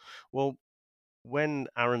all." Well, when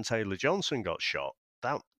Aaron Taylor Johnson got shot,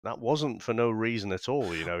 that wasn't for no reason at all.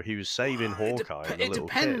 He was saving Hawkeye and the little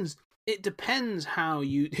kid. It depends it depends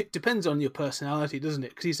on your personality, doesn't it?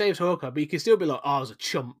 Because he saves Hawkeye, but you can still be like, oh, I was a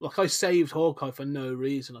chump. Like, I saved Hawkeye for no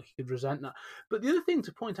reason. Like, you could resent that. But the other thing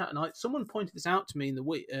to point out, and someone pointed this out to me in the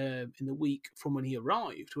week from when he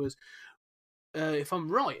arrived, was, if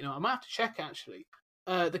I'm right, I might have to check actually.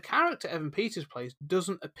 The character Evan Peters plays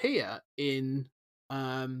doesn't appear in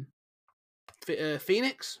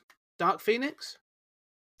Phoenix, Dark Phoenix.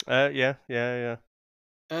 Yeah.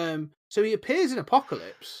 So he appears in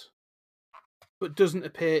Apocalypse, but doesn't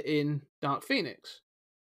appear in Dark Phoenix.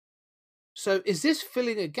 So is this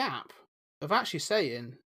filling a gap of actually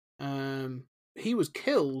saying he was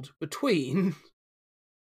killed between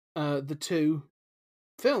the two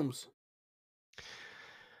films?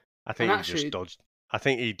 I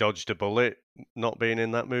think he dodged a bullet not being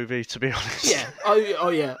in that movie, to be honest. Yeah. Oh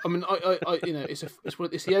yeah. I mean,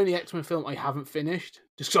 it's the only X-Men film I haven't finished,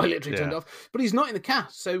 just because I literally turned it off. But he's not in the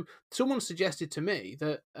cast, so someone suggested to me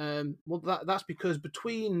that that's because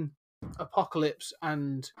between Apocalypse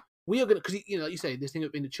and we are going to, because like you say, this thing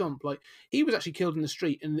of being a chump, like he was actually killed in the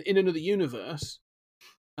street in another universe,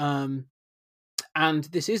 and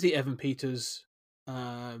this is the Evan Peters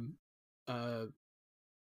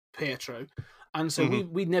Pietro. And so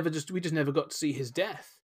we just never got to see his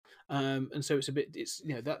death, and so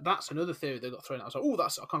that's another theory that got thrown out. I was like,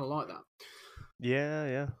 I kind of like that.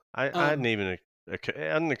 Yeah. I hadn't even it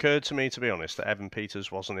hadn't occurred to me, to be honest, that Evan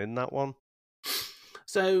Peters wasn't in that one.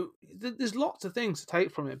 So there's lots of things to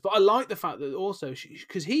take from it, but I like the fact that also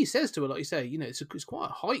because he says to her, like you say, it's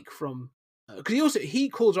quite a hike from. Because he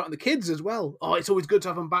calls her out on the kids as well. Oh, it's always good to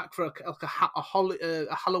have them back for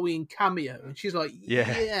a Halloween cameo, and she's like,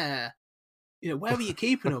 yeah. Where are you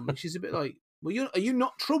keeping them? And she's a bit like, well, are you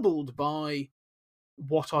not troubled by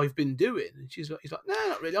what I've been doing? And he's like, no,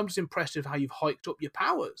 not really. I'm just impressed with how you've hiked up your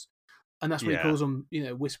powers. And that's when he calls them,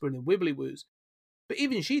 whispering and wibbly woos. But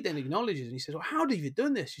even she then acknowledges, and he says, well, how have you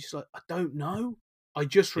done this? She's like, I don't know. I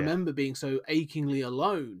just remember being so achingly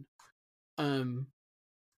alone. And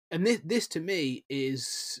this to me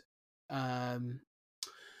is a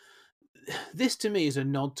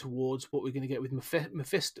nod towards what we're going to get with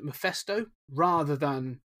Mephisto rather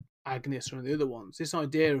than Agnes or the other ones. This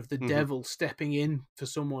idea of the devil stepping in for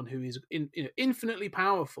someone who is infinitely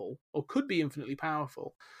powerful or could be infinitely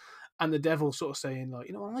powerful, and the devil sort of saying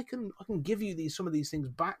like, I can give you some of these things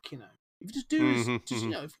back. If you just do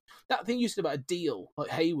that thing you said about a deal like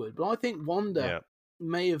Hayward, but I think Wanda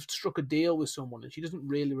may have struck a deal with someone and she doesn't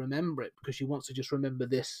really remember it because she wants to just remember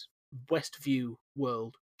this Westview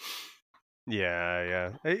world.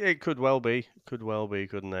 Yeah. It could well be,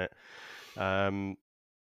 couldn't it? I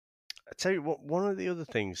tell you what, one of the other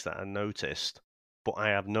things that I noticed, but I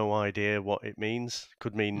have no idea what it means,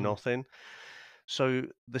 could mean nothing. So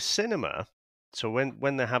the cinema,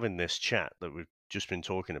 when they're having this chat that we've just been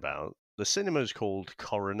talking about, the cinema is called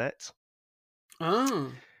Coronet.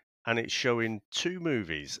 Oh. And it's showing two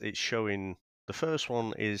movies. It's showing, the first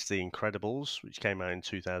one is The Incredibles, which came out in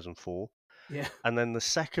 2004. Yeah. And then the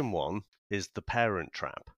second one is The Parent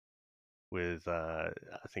Trap with, I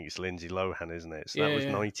think it's Lindsay Lohan, isn't it? So that was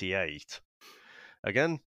Yeah. 98.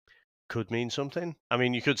 Again, could mean something. I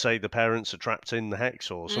mean, you could say the parents are trapped in the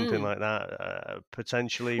hex or something like that,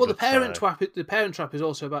 potentially. Well, But the Parent Trap is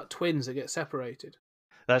also about twins that get separated.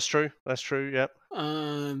 that's true. That's true. Yep.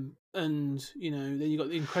 And then you got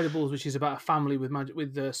The Incredibles, which is about a family with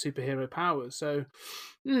superhero powers. So,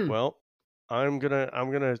 Well, I'm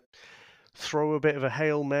gonna throw a bit of a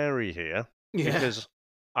Hail Mary here yeah, because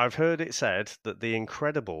I've heard it said that The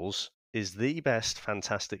Incredibles is the best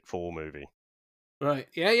Fantastic Four movie right,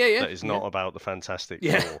 yeah, that is not about the Fantastic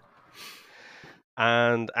Yeah. Four.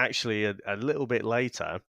 And actually, a little bit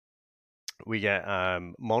later, we get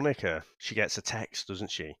Monica. She gets a text,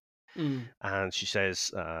 doesn't she? And she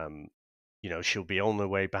says, she'll be on her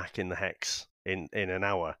way back in the hex in an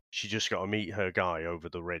hour. She just got to meet her guy over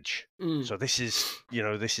the ridge. So this is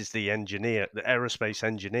the engineer, the aerospace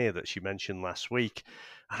engineer that she mentioned last week.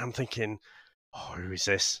 And I'm thinking, oh, who is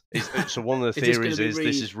this? So one of the theories is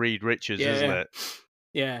this is Reed Richards, isn't it?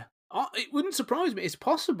 Yeah. It wouldn't surprise me. It's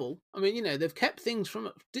possible. I mean, they've kept things from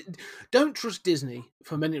us. Don't trust Disney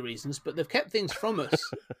for many reasons, but they've kept things from us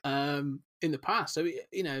in the past. So,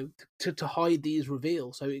 to hide these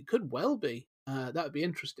reveals. So it could well be. That would be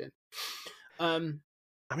interesting. I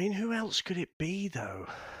mean, who else could it be, though?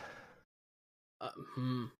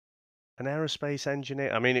 An aerospace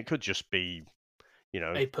engineer? I mean, it could just be,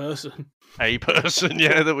 a person. A person,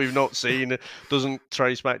 yeah, that we've not seen. Doesn't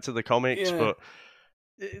trace back to the comics, but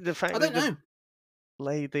the fact that they've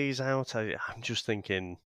laid these out, I'm just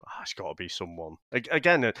thinking, it's got to be someone.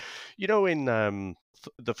 Again, in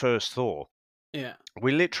the first Thor,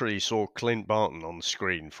 we literally saw Clint Barton on the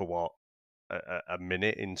screen for what, a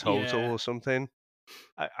minute in total or something.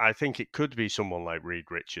 I think it could be someone like Reed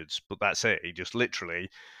Richards, but that's it. He just literally,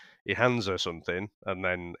 he hands her something and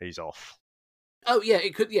then he's off. Oh yeah,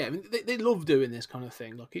 it could. Yeah, I mean, they love doing this kind of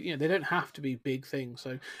thing. Like they don't have to be big things.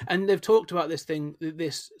 So, and they've talked about this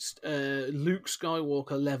Luke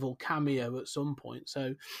Skywalker level cameo at some point.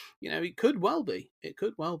 So, it could well be. It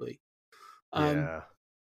could well be. Yeah.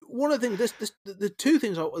 One of the things, there was two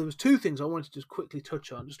things I wanted to just quickly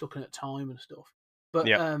touch on, just looking at time and stuff. But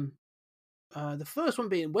the first one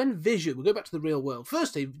being when Vision, we'll go back to the real world.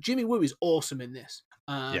 Firstly, Jimmy Woo is awesome in this.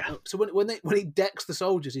 So when he decks the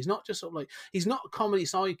soldiers, he's not just sort of like, he's not a comedy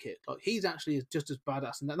sidekick. Like he's actually just as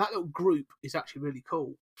badass, and that little group is actually really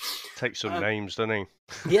cool. Takes some names, doesn't he?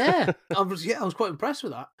 Yeah, I was quite impressed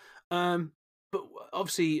with that. But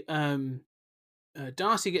obviously,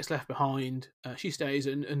 Darcy gets left behind. She stays,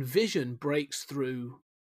 and Vision breaks through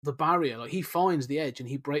the barrier. Like he finds the edge and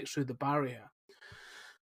he breaks through the barrier.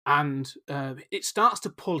 And it starts to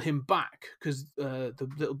pull him back because the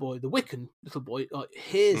Wiccan little boy, like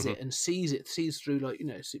hears it and sees through, like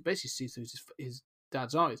basically sees through his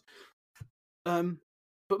dad's eyes.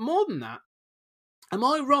 But more than that, am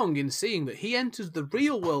I wrong in seeing that he enters the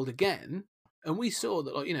real world again, and we saw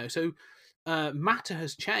that, so matter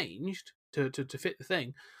has changed to fit the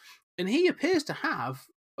thing, and he appears to have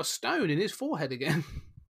a stone in his forehead again.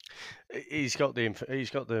 He's got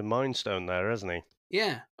the Mind Stone there, hasn't he?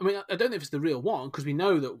 Yeah, I mean, I don't know if it's the real one because we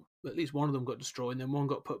know that at least one of them got destroyed and then one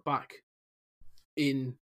got put back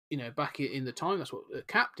in the time. That's what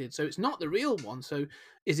Cap did. So it's not the real one. So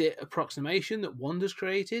is it approximation that Wanda's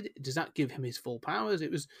created? Does that give him his full powers?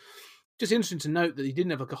 It was just interesting to note that he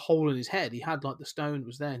didn't have like a hole in his head. He had like the stone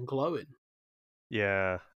was there and glowing.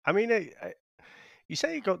 Yeah, I mean, you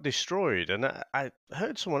say it got destroyed, and I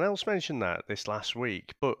heard someone else mention that this last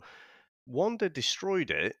week, but Wanda destroyed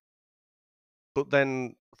it. But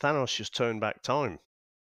then Thanos just turned back time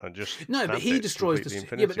and just but he destroys the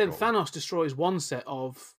Infinity but then Gauntlet. Thanos destroys one set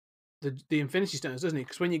of the Infinity Stones, doesn't he?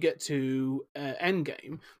 Because when you get to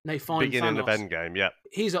Endgame, they find beginning Thanos, of Endgame, yeah.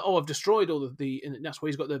 He's like, I've destroyed all of and that's where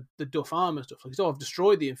he's got the Duff armor and stuff. Like, I've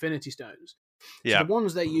destroyed the Infinity Stones. Yeah. So the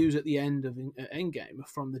ones they use at the end of Endgame are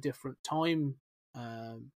from the different time,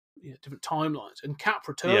 different timelines, and Cap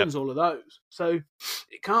returns all of those. So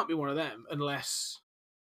it can't be one of them unless.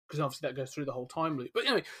 Because obviously that goes through the whole time loop. But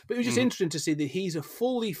anyway, it was just interesting to see that he's a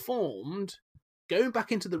fully formed, going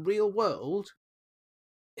back into the real world.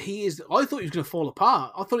 I thought he was going to fall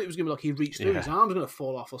apart. I thought it was going to be like he reached through, his arm's going to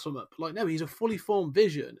fall off or something. But like, no, he's a fully formed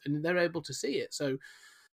Vision, and they're able to see it. So,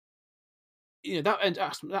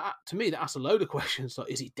 that to me, that asks a load of questions.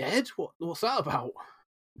 Like, is he dead? What's that about?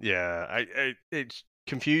 Yeah, it's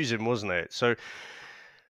confusing, wasn't it? So,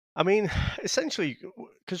 I mean, essentially,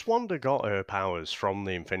 because Wanda got her powers from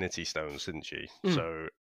the Infinity Stones, didn't she? So,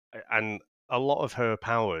 and a lot of her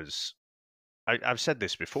powers I've said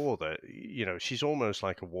this before that she's almost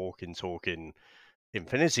like a walking, talking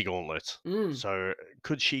Infinity Gauntlet. Mm. So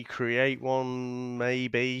could she create one?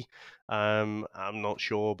 Maybe. I'm not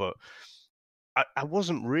sure, but I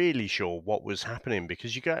wasn't really sure what was happening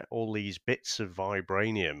because you get all these bits of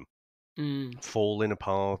vibranium falling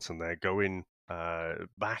apart and they're going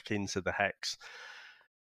back into the hex.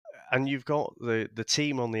 And you've got the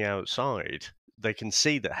team on the outside. They can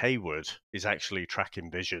see that Hayward is actually tracking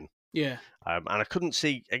Vision. Yeah. And I couldn't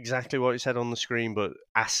see exactly what it said on the screen, but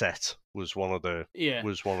asset was one of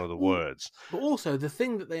the words. But also, the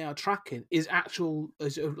thing that they are tracking is actual,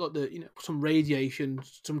 like some radiation,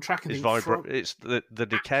 some tracking thing. It's the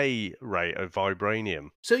decay rate of vibranium.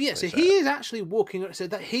 So yeah, so he is actually walking. So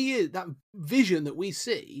that that Vision that we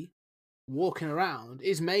see walking around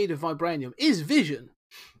is made of vibranium. Is Vision.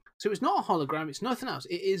 So it's not a hologram. It's nothing else.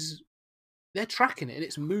 It is. They're tracking it, and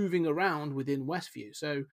it's moving around within Westview.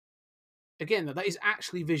 So again, that is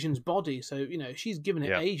actually Vision's body. So she's given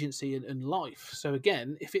it agency and life. So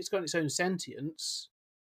again, if it's got its own sentience,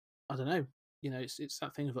 I don't know. It's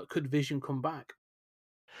that thing of like, could Vision come back?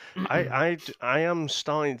 I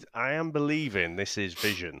am believing this is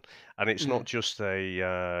Vision, and it's not just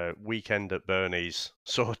a weekend at Bernie's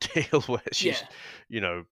sort of deal where she's,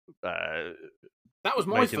 that was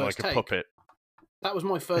my making first like take. a puppet. That was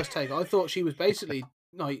my first take. I thought she was basically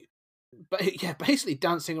like, basically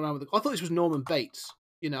dancing around with. I thought this was Norman Bates.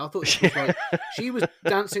 I thought this was like she was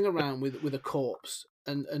dancing around with a corpse,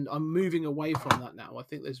 and I'm moving away from that now. I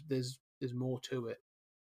think there's more to it.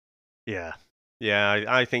 Yeah,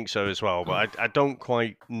 I think so as well. But I don't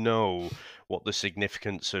quite know what the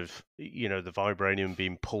significance of the vibranium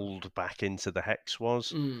being pulled back into the hex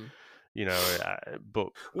was. But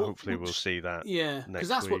hopefully we'll see that. Yeah, because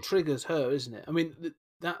that's what triggers her, isn't it? I mean,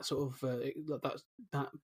 that sort of that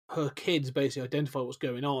her kids basically identify what's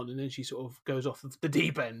going on, and then she sort of goes off the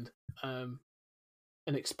deep end and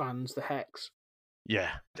expands the hex. Yeah,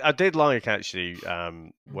 I did like actually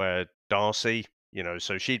where Darcy,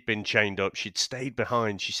 so she'd been chained up, she'd stayed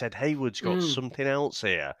behind. She said, "Hayward's got something else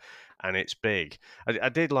here." And it's big. I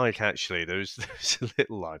did like, actually, there's a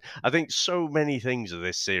little line. I think so many things of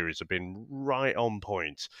this series have been right on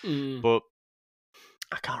point, but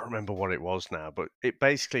I can't remember what it was now, but it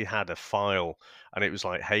basically had a file, and it was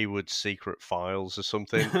like Hayward's secret files or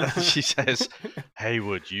something. And she says,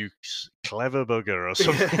 "Hayward, you clever bugger," or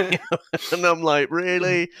something. And I'm like,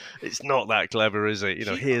 really? It's not that clever, is it?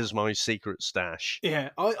 Here's my secret stash. Yeah,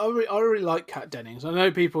 I really like Kat Dennings. I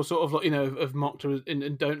know people sort of like have mocked her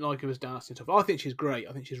and don't like her as Darcy and stuff. I think she's great.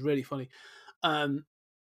 I think she's really funny. And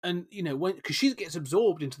because she gets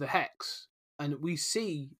absorbed into the hex, and we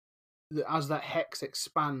see as that hex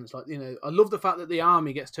expands, I love the fact that the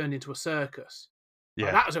army gets turned into a circus.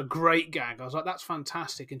 Yeah, that was a great gag. I was like, that's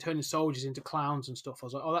fantastic, and turning soldiers into clowns and stuff. I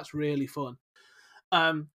was like, oh, that's really fun.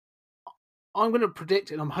 I'm going to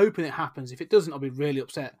predict it, and I'm hoping it happens. If it doesn't, I'll be really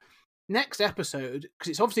upset. Next episode, because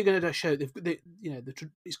it's obviously going to show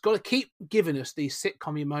it's got to keep giving us these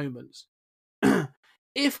sitcom moments.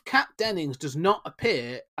 If Kat Dennings does not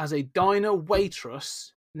appear as a diner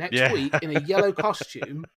waitress next week in a yellow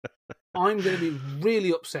costume, I'm going to be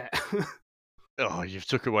really upset. Oh, you've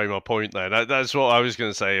took away my point there. That's what I was going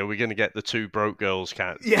to say. Are we going to get the two broke girls,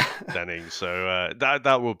 Kat Dennings? So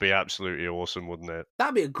that would be absolutely awesome, wouldn't it?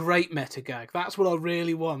 That'd be a great meta gag. That's what I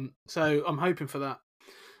really want. So I'm hoping for that.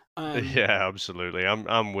 Yeah, absolutely.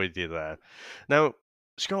 I'm with you there. Now,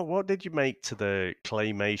 Scott, what did you make to the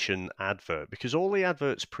Claymation advert? Because all the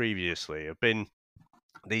adverts previously have been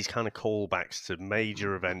these kind of callbacks to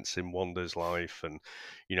major events in Wanda's life, and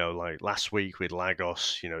like last week with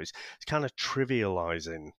Lagos, it's kind of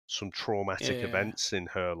trivializing some traumatic events in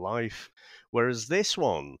her life. Whereas this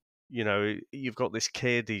one, you've got this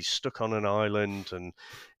kid, he's stuck on an island, and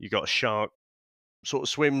you've got a shark sort of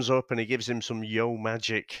swims up and he gives him some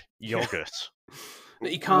magic yogurt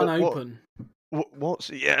that he can't open.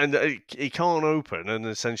 And he can't open, and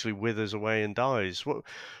essentially withers away and dies.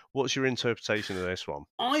 What's your interpretation of this one?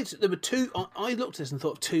 There were two. I looked at this and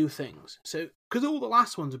thought of two things. So, because all the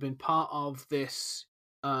last ones have been part of this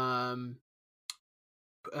flashbacks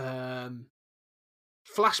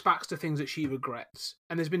to things that she regrets,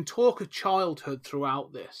 and there's been talk of childhood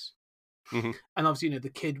throughout this. Mm-hmm. And obviously, the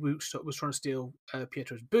kid was trying to steal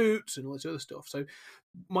Pietro's boots and all this other stuff. So,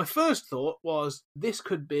 my first thought was this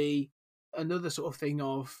could be another sort of thing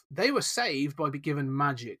of they were saved by being given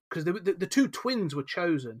magic, because the two twins were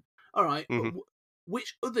chosen. All right, but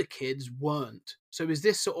which other kids weren't? So is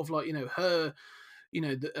this sort of like her,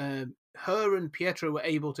 her and Pietro were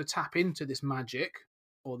able to tap into this magic,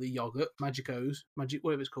 or the yogurt, magic,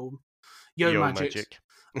 whatever it's called, magic.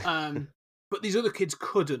 but these other kids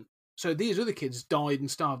couldn't. So these other kids died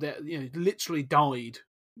and starved. They, literally died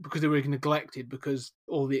because they were neglected because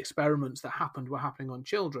all the experiments that happened were happening on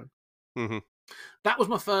children. Mm-hmm. That was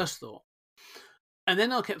my first thought. And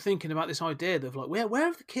then I kept thinking about this idea of like, where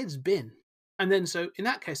have the kids been? And then, so in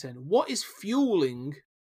that case, then what is fueling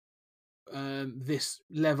this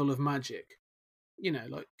level of magic?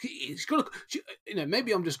 Like it's got to,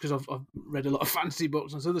 maybe I'm just because I've read a lot of fantasy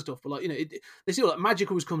books and this other stuff, but like, they say like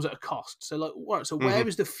magic always comes at a cost. So like, right, so where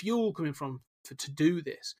is the fuel coming from to do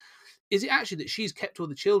this? Is it actually that she's kept all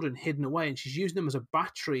the children hidden away and she's using them as a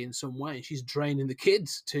battery in some way? And she's draining the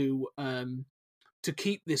kids to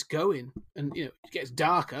keep this going, and it gets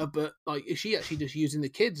darker. But like, is she actually just using the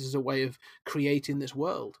kids as a way of creating this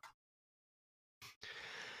world?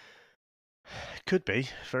 Could be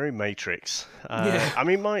very Matrix. Yeah. I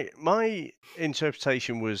mean, my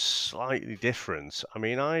interpretation was slightly different. I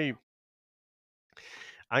mean, I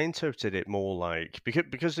interpreted it more like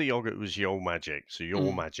because the yogurt was your magic, so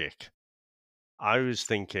your magic. I was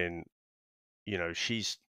thinking,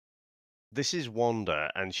 this is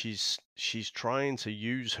Wanda, and she's trying to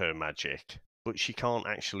use her magic, but she can't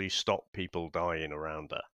actually stop people dying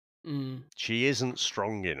around her. She isn't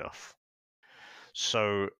strong enough.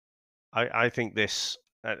 So I think this,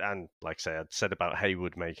 and like I say, I'd said about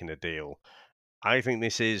Haywood making a deal. I think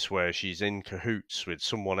this is where she's in cahoots with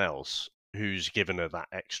someone else who's given her that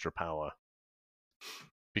extra power,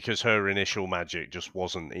 because her initial magic just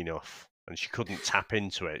wasn't enough. And she couldn't tap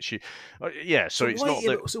into it. So it's not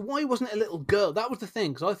that. So why wasn't it a little girl? That was the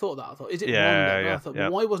thing, because I thought, is it Wanda? And I thought,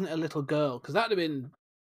 well, why wasn't it a little girl? Because that'd have been,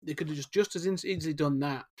 they could have just as easily done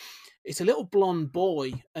that. It's a little blonde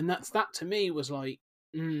boy, and that to me was like,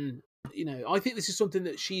 I think this is something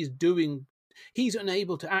that she's doing. He's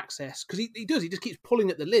unable to access because he just keeps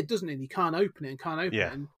pulling at the lid, doesn't he? And he can't open it and can't open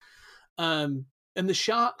it. And the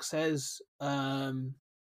shark says,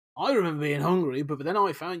 I remember being hungry, but then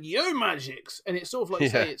I found yo magics, and it's sort of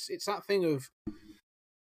like it's that thing of,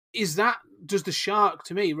 does the shark,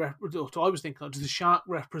 to me, I was thinking, does the shark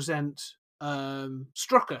represent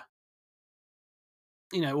Strucker?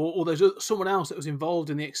 Or there's someone else that was involved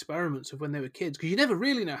in the experiments of when they were kids, because you never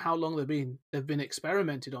really know how long they've been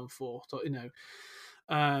experimented on for.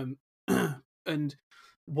 And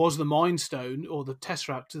was the Mind Stone or the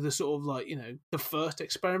Tesseract the sort of like, the first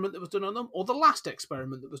experiment that was done on them, or the last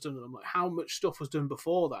experiment that was done on them? Like, how much stuff was done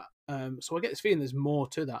before that? So I get this feeling there's more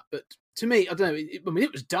to that. But to me, I don't know.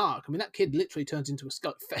 It was dark. I mean, that kid literally turns into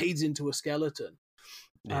fades into a skeleton.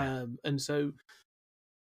 Yeah. And so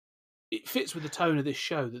it fits with the tone of this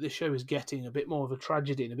show, that this show is getting a bit more of a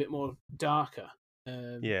tragedy and a bit more darker.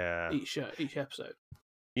 Each episode.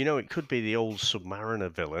 It could be the old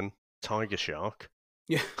Submariner villain, Tiger Shark.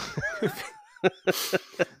 Yeah.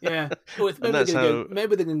 Yeah. Well, maybe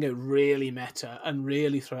they're going to go really meta and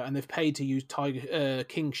really throw it, and they've paid to use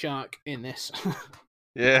King Shark in this.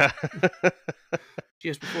 Yeah.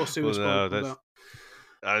 Just before Suicide comes out.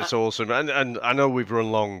 That's awesome, and I know we've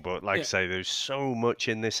run long, but like I say, there's so much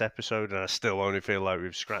in this episode, and I still only feel like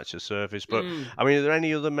we've scratched the surface. But I mean, are there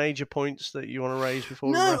any other major points that you want to raise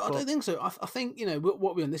before we wrap up? No, I don't think so. I think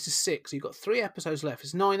what we're on. This is 6. So you've got 3 episodes left.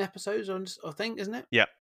 It's 9 episodes, I think, isn't it? Yeah,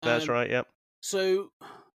 that's right. Yeah. So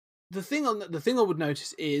the thing I would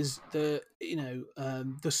notice is the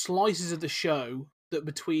slices of the show that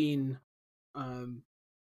between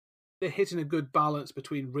they're hitting a good balance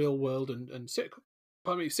between real world and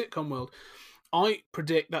sitcom world. I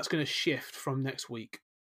predict that's going to shift from next week.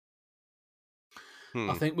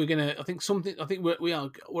 I think we're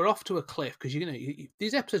off to a cliff, because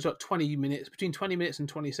these episodes are like 20 minutes, between 20 minutes and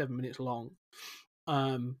 27 minutes long,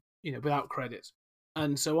 without credits.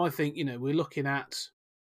 And so I think we're looking at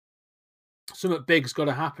something big's got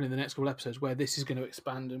to happen in the next couple of episodes where this is going to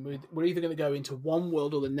expand, and we're either going to go into one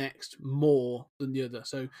world or the next more than the other.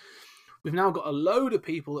 So we've now got a load of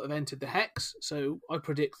people that have entered the Hex, so I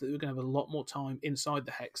predict that we're going to have a lot more time inside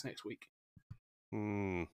the Hex next week.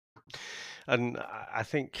 And I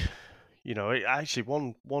think, actually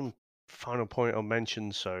one final point I'll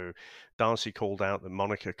mention. So Darcy called out that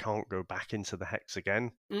Monica can't go back into the Hex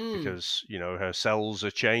again because, her cells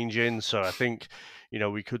are changing. So I think,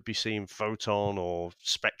 we could be seeing Photon, or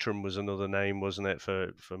Spectrum was another name, wasn't it,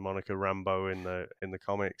 for Monica Rambeau in the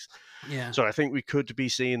comics. Yeah. So I think we could be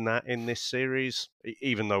seeing that in this series,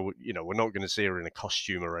 even though, we're not going to see her in a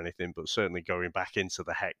costume or anything, but certainly going back into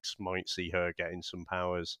the Hex might see her getting some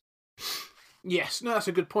powers. Yes, no, that's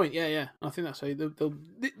a good point. Yeah. I think that's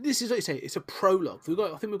this is, like you say, it's a prologue.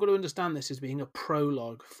 I think we've got to understand this as being a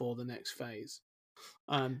prologue for the next phase.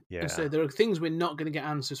 And so there are things we're not going to get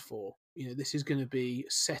answers for. This is going to be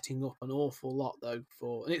setting up an awful lot, though.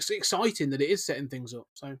 And it's exciting that it is setting things up.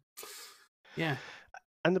 So, yeah.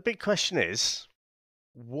 And the big question is,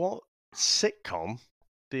 what sitcom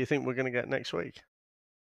do you think we're going to get next week?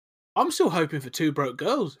 I'm still hoping for Two Broke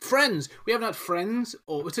Girls. Friends. We haven't had Friends,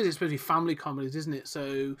 or it's supposed to be family comedies, isn't it?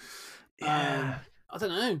 So, I don't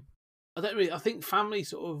know. I think family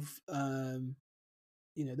sort of.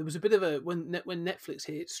 There was a bit of a when Netflix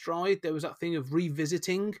hit its stride. There was that thing of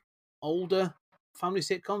revisiting older family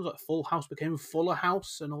sitcoms, like Full House became Fuller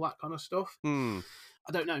House and all that kind of stuff. I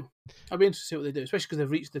don't know. I'd be interested to see what they do, especially because they've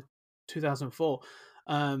reached the 2004.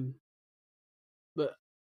 But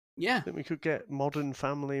yeah, I think we could get Modern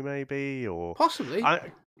Family, maybe, or possibly.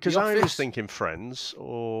 Because I was thinking Friends,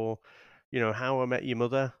 or How I Met Your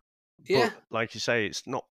Mother. Yeah, but like you say, it's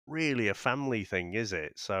not really a family thing, is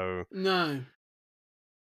it? So no.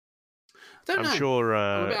 I don't know. I'm sure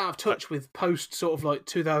I'm a bit out of touch with post sort of like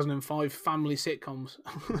 2005 family sitcoms.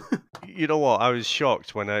 You know what? I was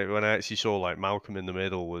shocked when I actually saw like Malcolm in the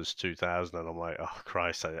Middle was 2000, and I'm like, oh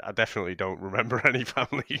Christ, I definitely don't remember any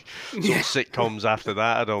family sort of sitcoms after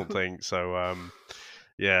that. I don't think so.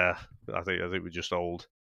 Yeah, I think we're just old.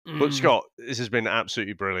 But Scott, this has been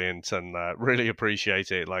absolutely brilliant, and really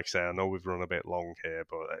appreciate it. Like I say, I know we've run a bit long here,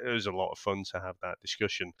 but it was a lot of fun to have that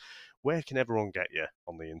discussion. Where can everyone get you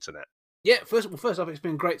on the internet? Yeah, first off, it's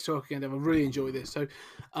been great talking, and I've really enjoyed this. So,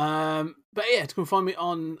 but yeah, to come find me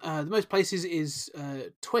on the most places is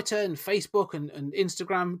Twitter and Facebook and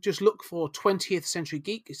Instagram. Just look for 20th Century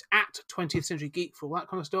Geek. It's at 20th Century Geek for all that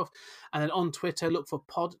kind of stuff. And then on Twitter, look for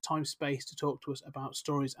Pod Time Space to talk to us about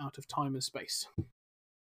stories out of time and space.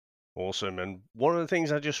 Awesome. And one of the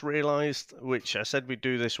things I just realised, which I said we'd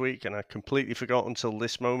do this week, and I completely forgot until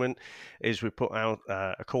this moment, is we put out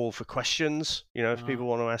a call for questions. If people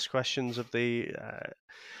want to ask questions of the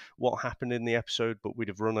what happened in the episode, but we'd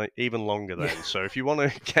have run it even longer then. Yeah. So if you want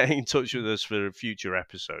to get in touch with us for future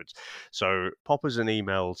episodes, so pop us an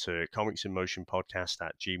email to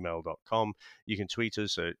comicsinmotionpodcast@gmail.com. You can tweet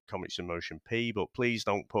us at comicsinmotionp, but please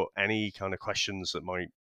don't put any kind of questions that might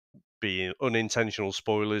be unintentional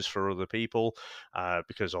spoilers for other people,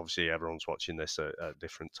 because obviously everyone's watching this at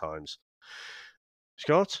different times.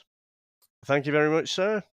 Scott, thank you very much,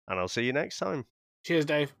 sir, and I'll see you next time. Cheers,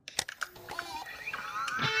 Dave.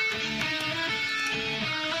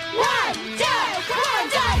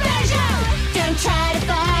 WandaVision! Don't try to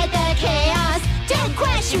fight the chaos. Don't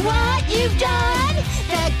question what you've done.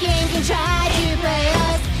 The game can try to play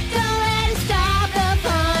us. Don't let it stop the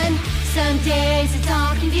fun. Some days it's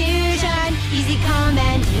all confusion. Easy come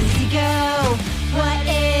and easy go. What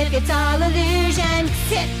if it's all illusion?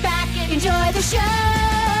 Sit back and enjoy the show.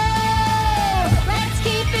 Let's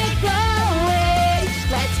keep it going.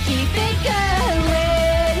 Let's keep it going.